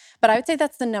coin. But I would say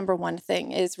that's the number one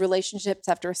thing is relationships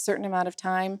after a certain amount of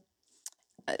time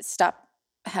stop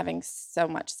having so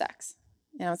much sex.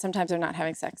 Sometimes they're not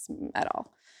having sex at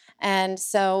all. And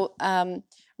so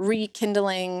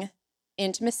rekindling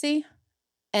intimacy,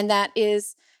 and that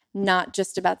is not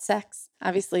just about sex.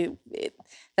 Obviously,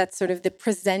 that's sort of the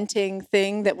presenting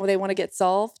thing that they want to get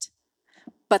solved.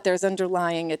 But there's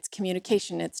underlying, it's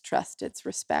communication, it's trust, it's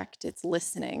respect, it's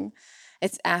listening,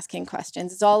 it's asking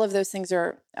questions. It's all of those things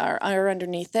are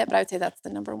underneath it. But I would say that's the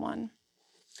number one.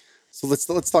 So let's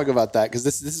talk about that because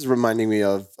this is reminding me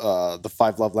of the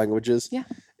 5 love languages. Yeah.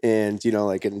 And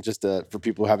and just for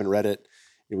people who haven't read it,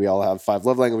 we all have 5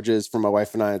 love languages. For my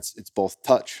wife and I, it's both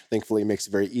touch. Thankfully, it makes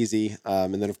it very easy.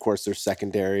 And then of course there's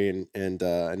secondary and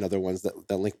other ones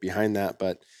that link behind that.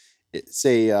 But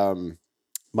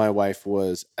my wife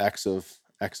was acts of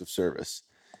service,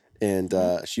 and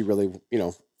she really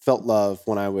felt love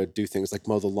when I would do things like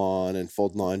mow the lawn and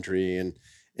fold laundry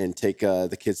and take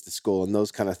the kids to school and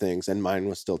those kind of things. And mine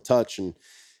was still touch. And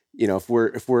if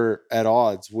we're at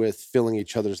odds with filling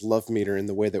each other's love meter in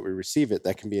the way that we receive it,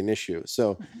 that can be an issue.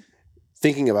 So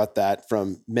thinking about that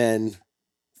from men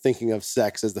thinking of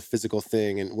sex as the physical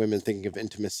thing and women thinking of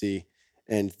intimacy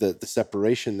and the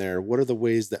separation there, what are the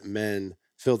ways that men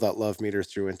fill that love meter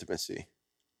through intimacy?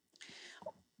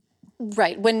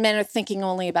 Right. When men are thinking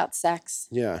only about sex.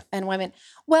 Yeah. And women.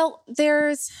 Well,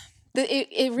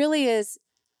 it really is.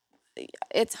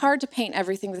 It's hard to paint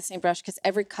everything with the same brush because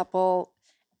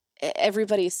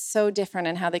everybody is so different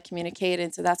in how they communicate.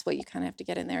 And so that's what you kind of have to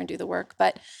get in there and do the work.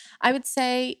 But I would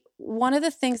say one of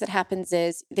the things that happens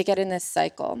is they get in this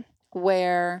cycle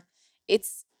where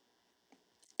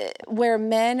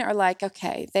men are like,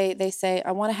 okay, they say,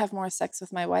 I want to have more sex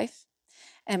with my wife.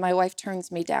 And my wife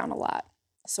turns me down a lot.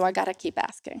 So I got to keep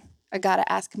asking. I got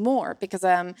to ask more because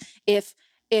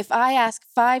if I ask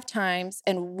 5 times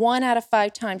and 1 out of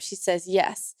 5 times she says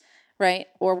yes, right?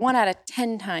 Or 1 out of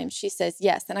 10 times she says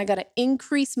yes. And I got to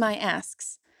increase my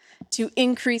asks to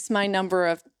increase my number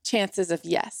of chances of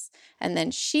yes. And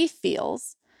then she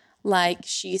feels like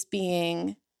she's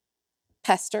being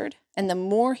pestered. And the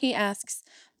more he asks,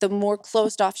 the more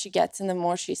closed off she gets and the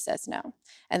more she says no.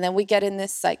 And then we get in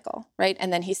this cycle, right?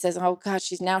 And then he says, oh gosh,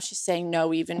 she's saying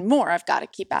no even more. I've got to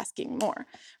keep asking more,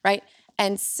 right?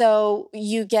 And so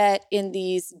you get in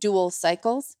these dual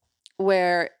cycles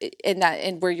where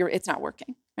it's not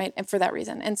working, right? And for that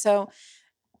reason. And so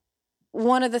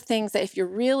one of the things that if you're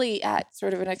really at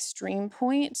sort of an extreme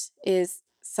point is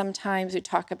sometimes we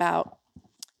talk about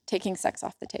taking sex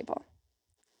off the table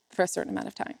for a certain amount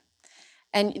of time.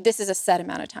 And this is a set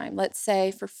amount of time. Let's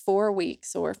say for 4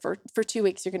 weeks or for 2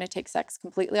 weeks, you're going to take sex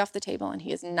completely off the table and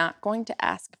he is not going to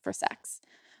ask for sex.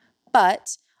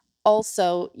 But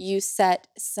also you set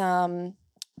some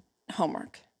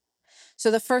homework.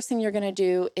 So the first thing you're going to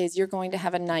do is you're going to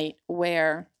have a night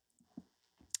where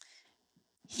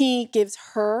he gives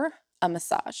her a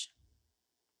massage,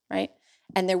 right?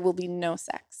 And there will be no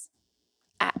sex.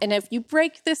 And if you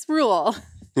break this rule,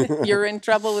 you're in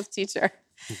trouble with teacher.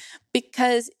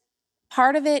 Because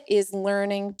part of it is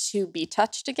learning to be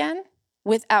touched again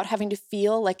without having to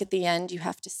feel like at the end you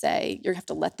have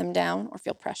to let them down or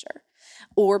feel pressure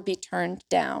or be turned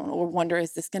down or wonder,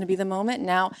 is this going to be the moment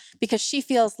now? Because she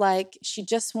feels like she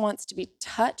just wants to be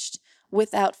touched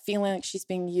without feeling like she's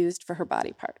being used for her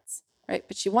body parts, right?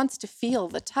 But she wants to feel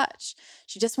the touch.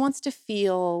 She just wants to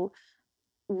feel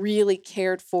really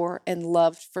cared for and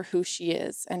loved for who she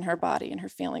is and her body and her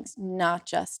feelings, not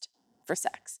just for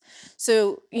sex.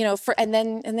 So, and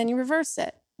then you reverse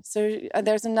it. So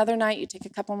there's another night, you take a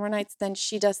couple more nights, then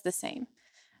she does the same.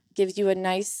 Gives you a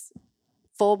nice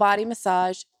full body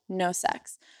massage, no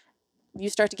sex. You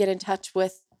start to get in touch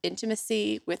with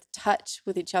intimacy, with touch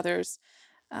with each other's,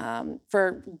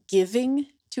 for giving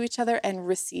to each other and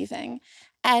receiving.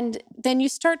 And then you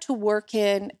start to work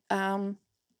in,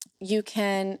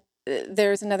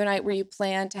 there's another night where you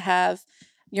plan to have,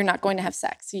 you're not going to have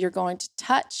sex. So you're going to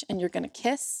touch and you're going to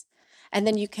kiss, and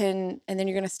then you're going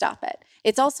to stop it.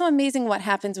 It's also amazing what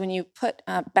happens when you put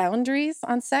boundaries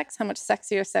on sex, how much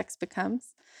sexier sex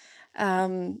becomes.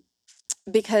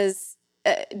 Because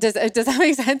does that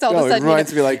make sense? All of a sudden, it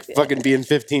reminds me like fucking being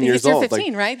 15 years you're old.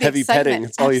 15, like right? The heavy excitement. petting.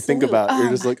 It's all you think about. You're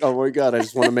just like, oh my God, I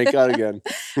just want to make out again.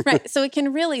 Right. So it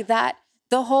can really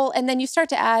and then you start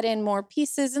to add in more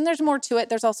pieces, and there's more to it.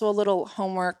 There's also a little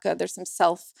homework. There's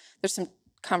some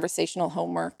conversational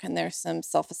homework, and there's some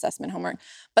self-assessment homework.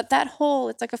 But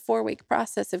it's like a 4-week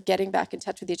process of getting back in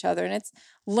touch with each other. And it's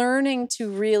learning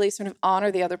to really sort of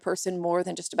honor the other person more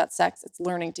than just about sex. It's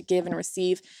learning to give and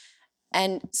receive.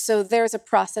 And so there's a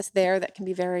process there that can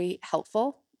be very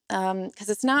helpful, because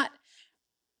it's not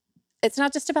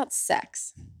just about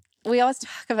sex. We always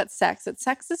talk about sex.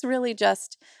 Sex is really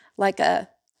just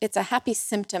it's a happy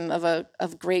symptom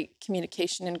of great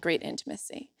communication and great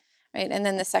intimacy, right? And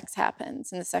then the sex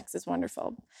happens, and the sex is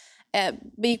wonderful. But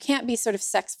you can't be sort of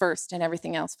sex first and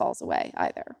everything else falls away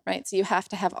either, right? So you have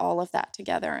to have all of that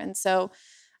together. And so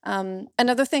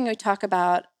another thing we talk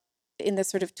about in this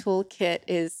sort of toolkit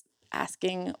is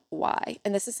asking why.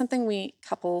 And this is something we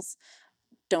couples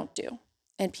don't do,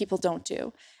 and people don't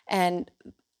do. And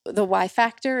the why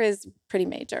factor is pretty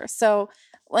major. So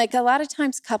like a lot of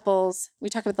times couples, we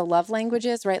talk about the love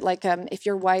languages, right? Like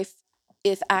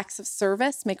if acts of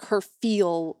service make her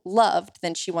feel loved,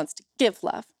 then she wants to give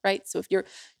love, right? So if you're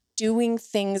doing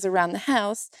things around the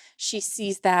house, she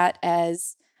sees that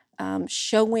as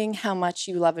showing how much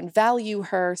you love and value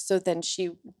her, so then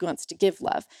she wants to give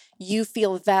love. You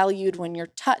feel valued when you're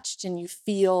touched and you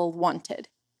feel wanted,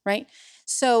 right?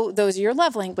 So those are your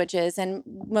love languages, and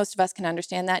most of us can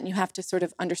understand that, and you have to sort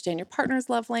of understand your partner's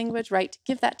love language, right, to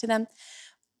give that to them.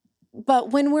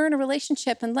 But when we're in a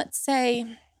relationship, and let's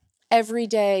say every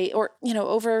day or,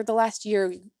 over the last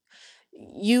year,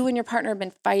 you and your partner have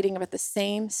been fighting about the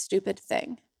same stupid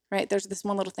thing, right? There's this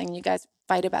one little thing, you guys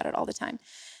fight about it all the time.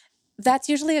 That's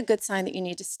usually a good sign that you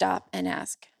need to stop and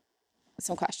ask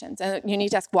some questions. And you need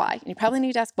to ask why. And you probably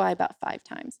need to ask why about 5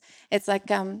 times. It's like,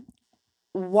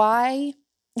 why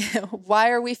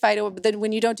are we fighting? But then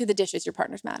when you don't do the dishes, your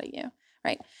partner's mad at you,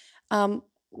 right?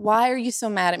 Why are you so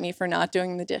mad at me for not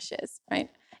doing the dishes, right?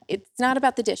 It's not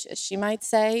about the dishes. She might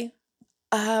say,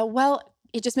 well,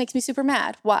 it just makes me super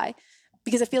mad. Why?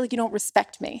 Because I feel like you don't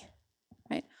respect me,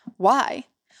 right? Why?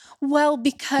 Well,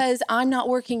 because I'm not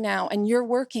working now and you're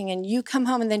working and you come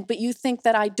home but you think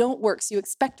that I don't work. So you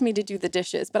expect me to do the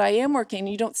dishes, but I am working and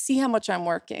you don't see how much I'm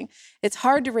working. It's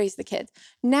hard to raise the kids.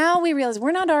 Now we realize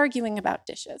we're not arguing about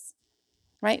dishes,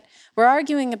 right? We're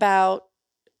arguing about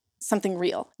something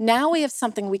real. Now we have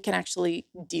something we can actually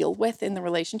deal with in the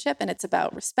relationship, and it's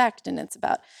about respect, and it's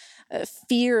about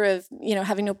fear of,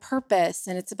 having no purpose,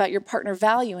 and it's about your partner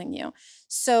valuing you.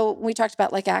 So we talked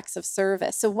about like acts of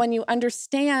service. So when you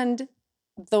understand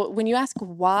when you ask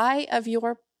why of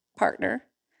your partner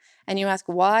and you ask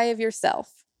why of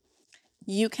yourself,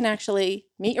 you can actually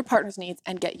meet your partner's needs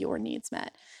and get your needs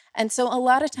met. And so a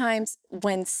lot of times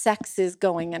when sex is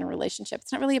going in a relationship,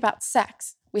 it's not really about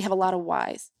sex. We have a lot of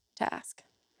whys to ask.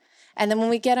 And then when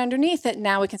we get underneath it,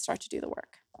 now we can start to do the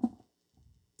work.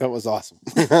 That was awesome.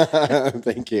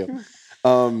 Thank you.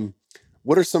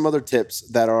 What are some other tips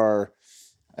that are,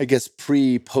 I guess,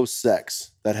 post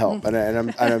sex that help? And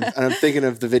I'm thinking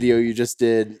of the video you just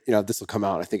did. This will come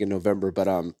out, I think, in November. But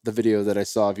the video that I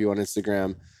saw of you on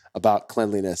Instagram about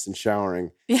cleanliness and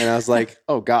showering, and I was like,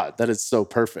 oh God, that is so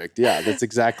perfect. Yeah, that's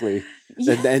exactly.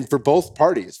 And for both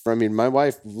parties. My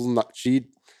wife will not. She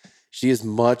is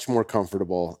much more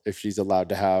comfortable if she's allowed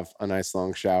to have a nice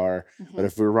long shower. Mm-hmm. But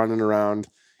if we're running around,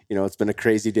 it's been a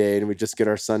crazy day and we just get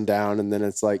our son down and then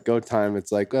it's like go time.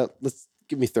 It's like, well, let's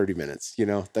give me 30 minutes,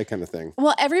 that kind of thing.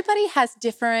 Well, everybody has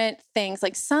different things.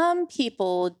 Like some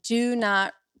people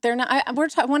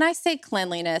when I say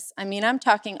cleanliness, I'm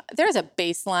talking, there's a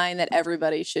baseline that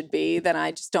everybody should be that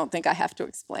I just don't think I have to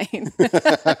explain,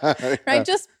 right?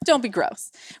 Just don't be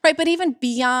gross, right? But even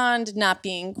beyond not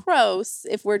being gross,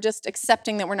 if we're just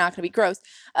accepting that we're not going to be gross,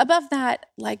 above that,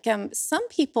 like some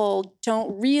people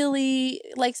don't really,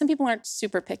 like some people aren't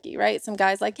super picky, right? Some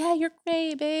guys like, yeah, you're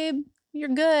great, babe. You're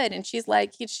good. And she's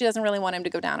like, she doesn't really want him to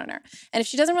go down on her. And if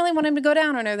she doesn't really want him to go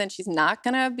down on her, then she's not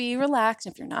going to be relaxed.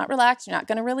 And if you're not relaxed, you're not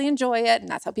going to really enjoy it. And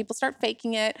that's how people start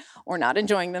faking it or not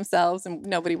enjoying themselves. And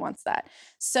nobody wants that.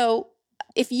 So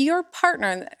if your partner,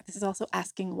 and this is also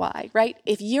asking why, right?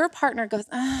 If your partner goes,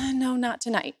 no, not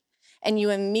tonight. And you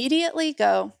immediately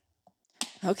go,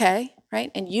 okay,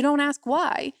 right? And you don't ask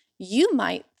why, you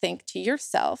might think to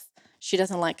yourself, she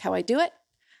doesn't like how I do it.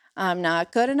 I'm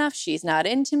not good enough. She's not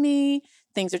into me.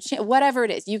 Things are whatever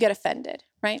it is, you get offended,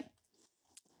 right?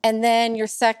 And then your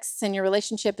sex and your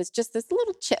relationship is just this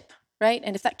little chip, right?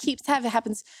 And if that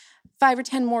happens 5 or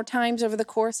 10 more times over the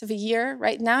course of a year,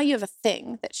 right? Now you have a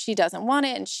thing that she doesn't want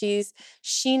it. And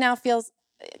she now feels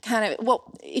kind of,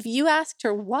 well, if you asked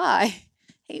her why,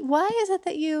 hey, why is it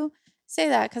that you say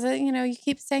that? Because, you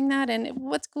keep saying that and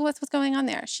what's going on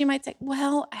there? She might say,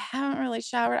 well, I haven't really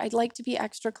showered. I'd like to be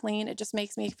extra clean. It just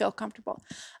makes me feel comfortable.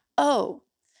 Oh,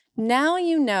 now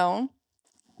you know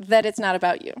that it's not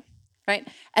about you, right?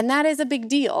 And that is a big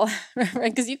deal,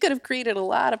 right? Because you could have created a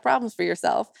lot of problems for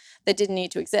yourself that didn't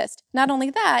need to exist. Not only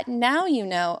that, now you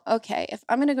know, okay, if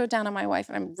I'm going to go down on my wife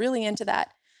and I'm really into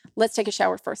that, let's take a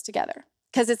shower first together.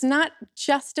 Because it's not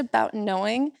just about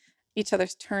knowing each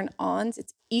other's turn-ons.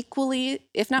 It's equally,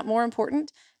 if not more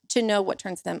important, to know what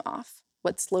turns them off,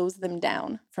 what slows them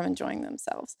down from enjoying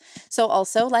themselves. So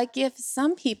also, like if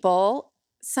some people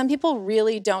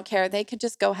really don't care, they could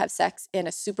just go have sex in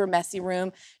a super messy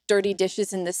room, dirty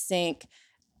dishes in the sink,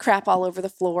 crap all over the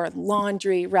floor,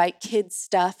 laundry, right, kids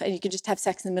stuff, and you can just have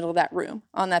sex in the middle of that room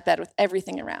on that bed with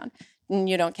everything around, and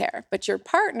you don't care. But your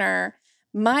partner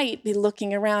might be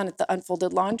looking around at the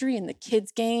unfolded laundry and the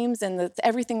kids' games and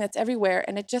everything that's everywhere,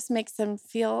 and it just makes them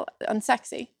feel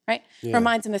unsexy, right? Yeah.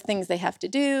 Reminds them of things they have to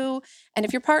do. And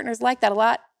if your partner's like that a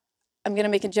lot, I'm going to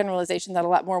make a generalization that a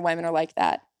lot more women are like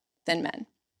that than men.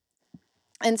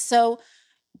 And so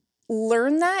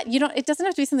learn that. It doesn't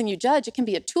have to be something you judge. It can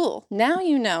be a tool. Now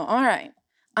you know, all right,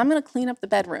 I'm going to clean up the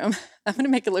bedroom. I'm going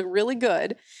to make it look really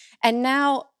good. And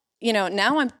now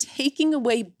I'm taking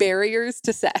away barriers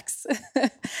to sex,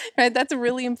 right? That's a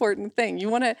really important thing. You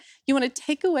want to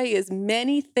take away as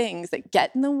many things that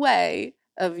get in the way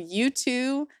of you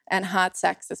two and hot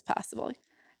sex as possible,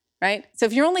 right? So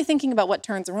if you're only thinking about what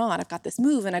turns her on, I've got this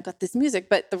move and I've got this music,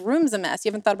 but the room's a mess. You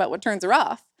haven't thought about what turns her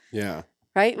off. Yeah.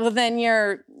 Right? Well, then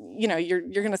you're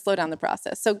going to slow down the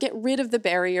process. So get rid of the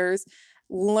barriers.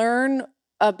 Learn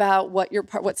about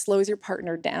what slows your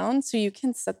partner down so you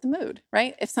can set the mood,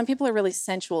 right? If some people are really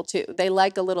sensual too, they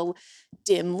like a little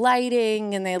dim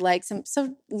lighting and they like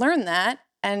so learn that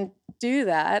and do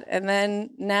that. And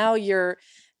then now you're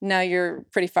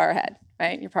pretty far ahead,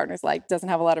 right? Your partner's doesn't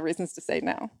have a lot of reasons to say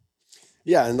no.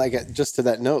 Yeah. And just to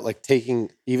that note,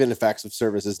 taking, even if acts of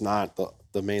service is not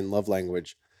the main love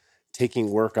language,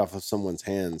 taking work off of someone's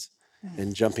hands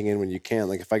and jumping in when you can.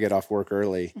 Like if I get off work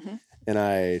early and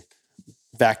I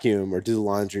vacuum or do the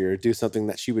laundry or do something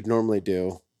that she would normally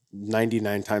do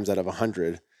 99 times out of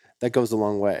 100, that goes a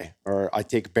long way. Or I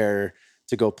take Bear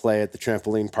to go play at the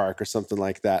trampoline park or something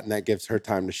like that. And that gives her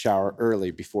time to shower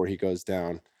early before he goes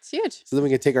down. It's huge. So then we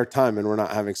can take our time and we're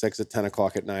not having sex at 10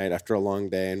 o'clock at night after a long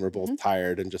day and we're both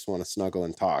tired and just want to snuggle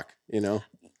and talk, you know?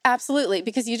 Absolutely.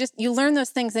 Because you learn those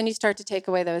things, then you start to take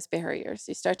away those barriers.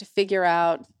 You start to figure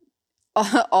out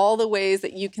all the ways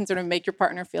that you can sort of make your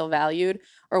partner feel valued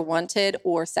or wanted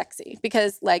or sexy.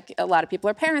 Because like a lot of people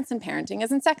are parents and parenting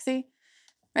isn't sexy,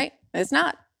 right? It's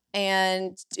not.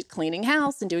 And cleaning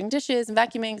house and doing dishes and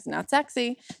vacuuming is not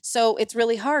sexy. So it's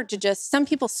really hard to just, some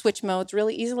people switch modes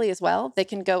really easily as well. They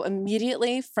can go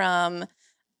immediately from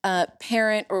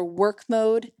parent or work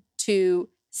mode to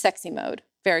sexy mode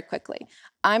very quickly.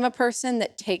 I'm a person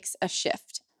that takes a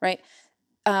shift, right?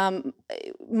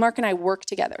 Mark and I work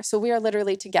together. So we are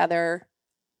literally together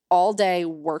all day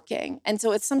working. And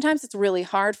so sometimes it's really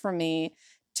hard for me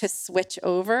to switch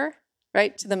over,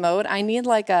 right, to the mode. I need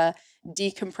like a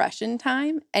decompression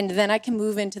time, and then I can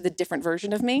move into the different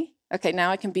version of me. Okay,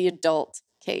 now I can be adult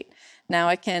Kate. Now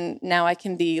I can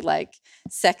be like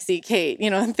sexy Kate,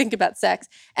 and think about sex.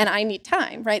 And I need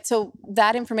time, right? So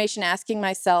that information, asking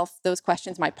myself those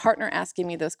questions, my partner asking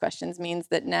me those questions, means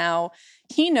that now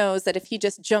he knows that if he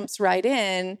just jumps right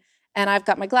in and I've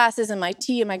got my glasses and my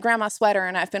tea and my grandma sweater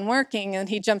and I've been working and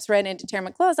he jumps right in to tear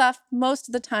my clothes off, most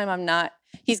of the time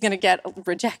he's going to get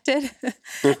rejected.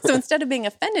 So instead of being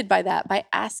offended by that, by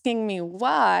asking me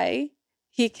why,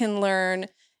 he can learn,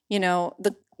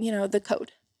 the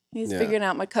code. He's figuring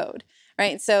out my code,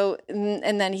 right? So,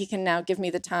 and then he can now give me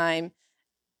the time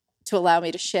to allow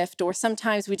me to shift. Or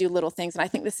sometimes we do little things. And I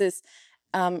think this is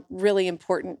really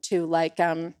important too. Like,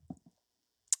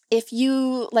 if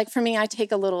you, like for me, I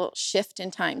take a little shift in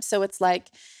time. So it's like,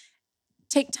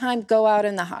 take time, go out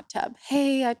in the hot tub.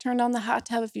 Hey, I turned on the hot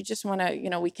tub. If you just want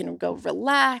to, we can go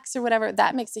relax or whatever.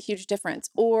 That makes a huge difference.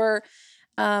 Or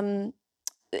in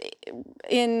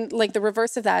like the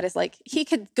reverse of that is like, he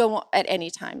could go at any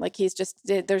time. Like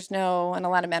there's no, and a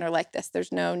lot of men are like this,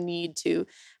 there's no need to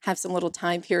have some little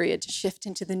time period to shift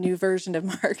into the new version of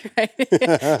Mark, right?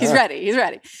 He's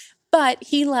ready. But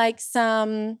he likes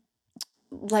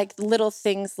like little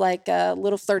things like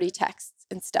little flirty texts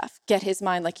and stuff, get his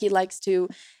mind. Like he likes to,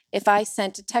 if I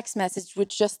sent a text message with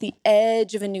just the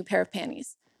edge of a new pair of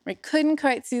panties, right? Couldn't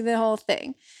quite see the whole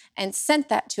thing, and sent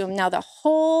that to him. Now the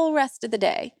whole rest of the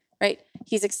day, right?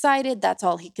 He's excited. That's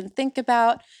all he can think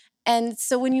about. And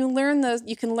so when you learn those,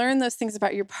 you can learn those things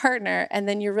about your partner, and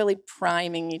then you're really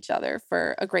priming each other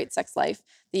for a great sex life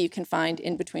that you can find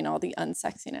in between all the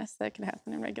unsexiness that can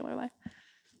happen in regular life.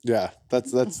 Yeah,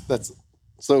 that's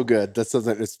so good. That's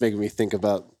something that's making me think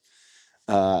about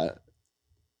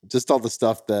just all the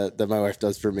stuff that my wife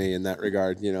does for me in that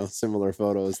regard, similar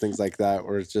photos, things like that,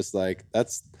 where it's just like,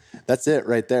 that's it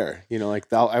right there.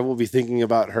 Like I will be thinking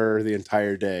about her the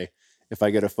entire day if I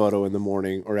get a photo in the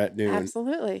morning or at noon.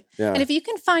 Absolutely. Yeah. And if you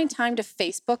can find time to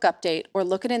Facebook update or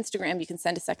look at Instagram, you can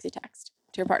send a sexy text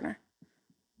to your partner.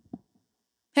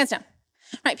 Hands down.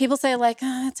 Right. People say like,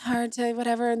 it's hard to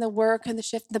whatever, and the work and the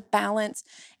shift, the balance.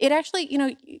 It actually,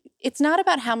 it's not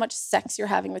about how much sex you're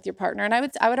having with your partner. And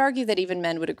I would argue that even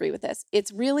men would agree with this.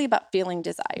 It's really about feeling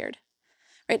desired,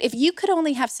 right? If you could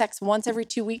only have sex once every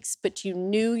 2 weeks, but you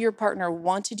knew your partner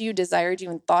wanted you, desired you,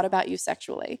 and thought about you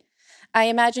sexually, I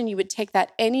imagine you would take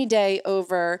that any day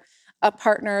over a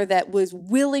partner that was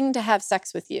willing to have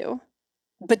sex with you,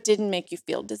 but didn't make you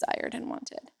feel desired and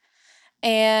wanted.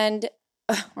 And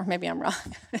or maybe I'm wrong.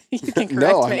 You can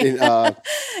correct me.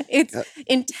 It's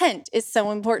intent is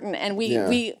so important. And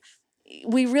we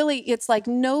really, it's like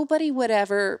nobody would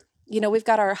ever, we've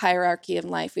got our hierarchy in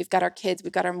life. We've got our kids.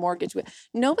 We've got our mortgage.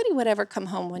 Nobody would ever come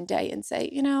home one day and say,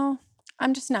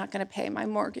 I'm just not going to pay my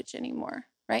mortgage anymore.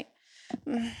 Right?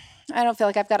 I don't feel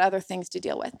like I've got other things to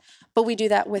deal with. But we do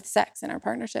that with sex in our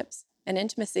partnerships and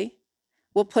intimacy.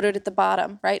 We'll put it at the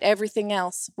bottom, right? Everything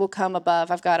else will come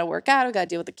above. I've got to work out. I've got to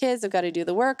deal with the kids. I've got to do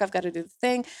the work. I've got to do the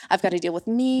thing. I've got to deal with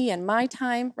me and my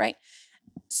time, right?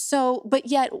 So, but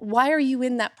yet, why are you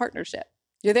in that partnership?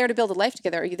 You're there to build a life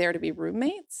together. Are you there to be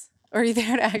roommates? Or are you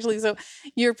there to actually, so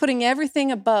you're putting everything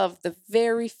above the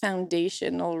very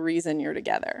foundational reason you're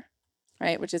together,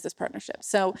 right? Which is this partnership.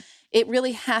 So it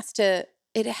really has to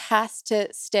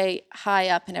stay high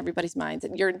up in everybody's minds.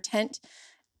 And your intent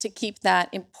to keep that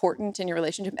important in your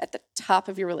relationship at the top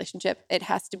of your relationship, it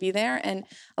has to be there. And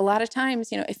a lot of times,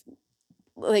 if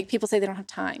like people say they don't have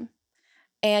time,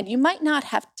 and you might not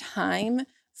have time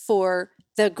for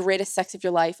the greatest sex of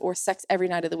your life or sex every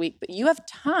night of the week, but you have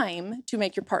time to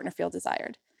make your partner feel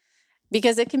desired,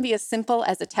 because it can be as simple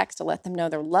as a text to let them know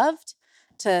they're loved,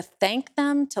 to thank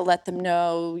them, to let them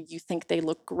know you think they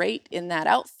look great in that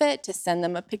outfit, to send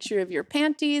them a picture of your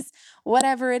panties,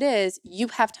 whatever it is, you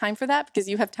have time for that because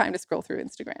you have time to scroll through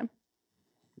Instagram.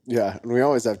 Yeah, and we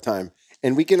always have time.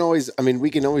 And we can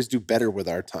always do better with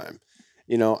our time.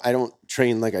 You know, I don't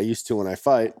train like I used to when I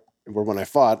fight, or when I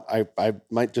fought, I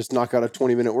might just knock out a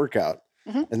 20-minute workout.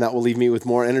 And that will leave me with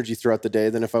more energy throughout the day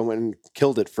than if I went and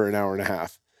killed it for an hour and a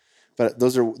half. But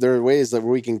there are ways that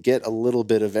where we can get a little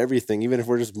bit of everything, even if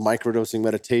we're just microdosing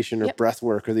meditation or breath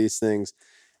work or these things.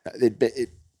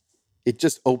 It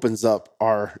just opens up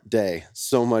our day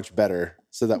so much better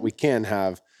so that we can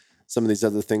have some of these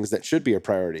other things that should be a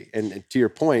priority. And to your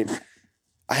point,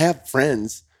 I have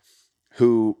friends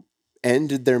who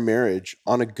ended their marriage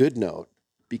on a good note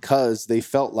because they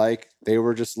felt like they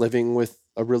were just living with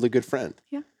a really good friend.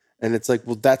 Yeah. And it's like,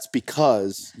 well, that's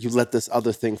because you let this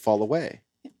other thing fall away.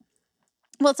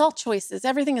 Well, it's all choices.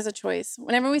 Everything is a choice.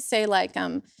 Whenever we say like,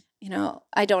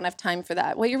 I don't have time for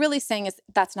that, what you're really saying is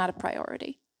that's not a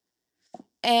priority.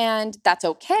 And that's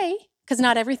okay, because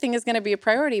not everything is going to be a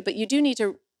priority, but you do need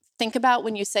to think about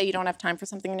when you say you don't have time for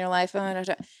something in your life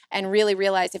and really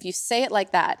realize if you say it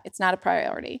like that, it's not a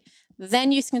priority.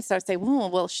 Then you can start to say,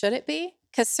 well, should it be?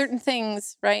 Because certain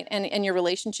things, right, and in your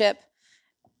relationship,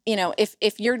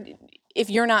 if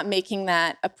you're not making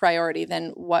that a priority,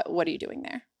 then what are you doing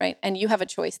there, right? And you have a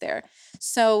choice there.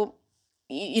 So,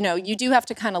 you do have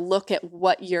to kind of look at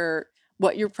what your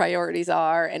priorities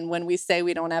are. And when we say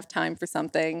we don't have time for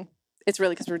something, it's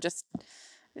really because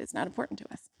it's not important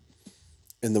to us.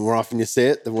 And the more often you say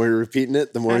it, the more you're repeating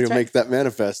it, the more you'll make that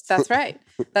manifest. That's right.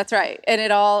 And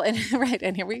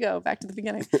and here we go, back to the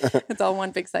beginning. It's all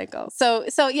one big cycle. So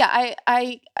yeah,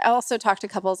 I also talk to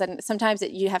couples, and sometimes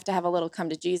you have to have a little come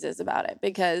to Jesus about it,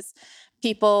 because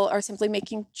people are simply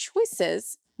making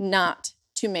choices not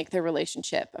to make their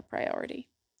relationship a priority.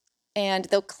 And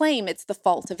they'll claim it's the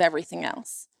fault of everything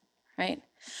else, right?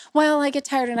 Well, I get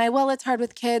tired and it's hard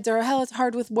with kids, or it's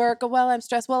hard with work, or well, I'm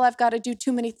stressed, I've got to do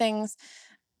too many things.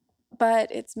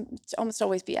 But it's almost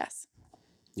always BS.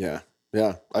 Yeah.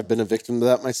 I've been a victim to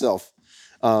that myself.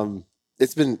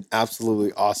 It's been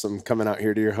absolutely awesome coming out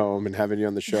here to your home and having you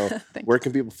on the show. Where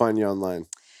can people find you online?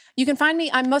 You can find me.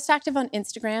 I'm most active on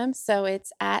Instagram. So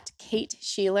it's at Kate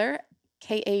Sheeler,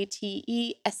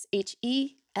 KateShelor.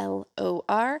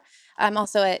 I'm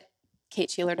also at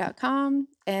katesheeler.com.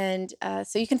 And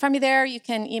so you can find me there. You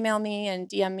can email me and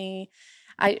DM me.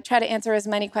 I try to answer as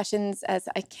many questions as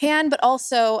I can, but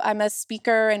also I'm a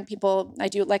speaker, and I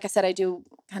do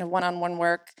kind of one-on-one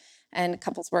work and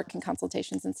couples work and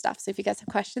consultations and stuff. So if you guys have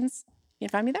questions, you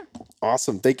can find me there.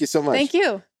 Awesome. Thank you so much. Thank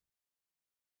you.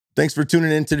 Thanks for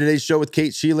tuning in to today's show with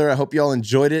Kate Sheeler. I hope you all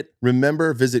enjoyed it.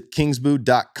 Remember, visit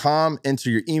kingsboo.com,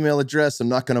 enter your email address. I'm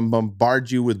not going to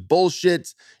bombard you with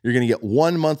bullshit. You're going to get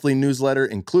one monthly newsletter,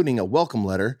 including a welcome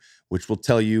letter, which will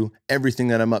tell you everything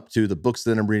that I'm up to, the books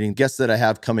that I'm reading, guests that I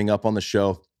have coming up on the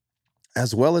show,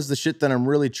 as well as the shit that I'm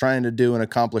really trying to do and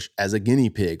accomplish as a guinea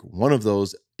pig. One of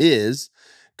those is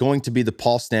going to be the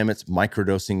Paul Stamets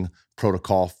microdosing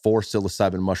protocol for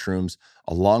psilocybin mushrooms,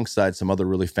 alongside some other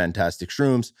really fantastic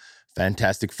shrooms,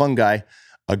 fantastic fungi,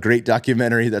 a great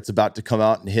documentary that's about to come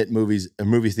out and hit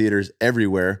movie theaters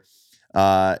everywhere.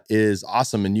 Is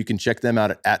awesome. And you can check them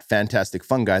out at Fantastic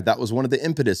Fungi. That was one of the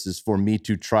impetuses for me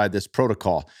to try this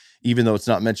protocol. Even though it's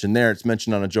not mentioned there, it's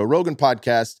mentioned on a Joe Rogan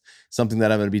podcast, something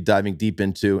that I'm going to be diving deep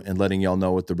into and letting y'all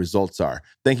know what the results are.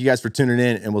 Thank you guys for tuning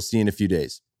in, and we'll see you in a few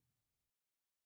days.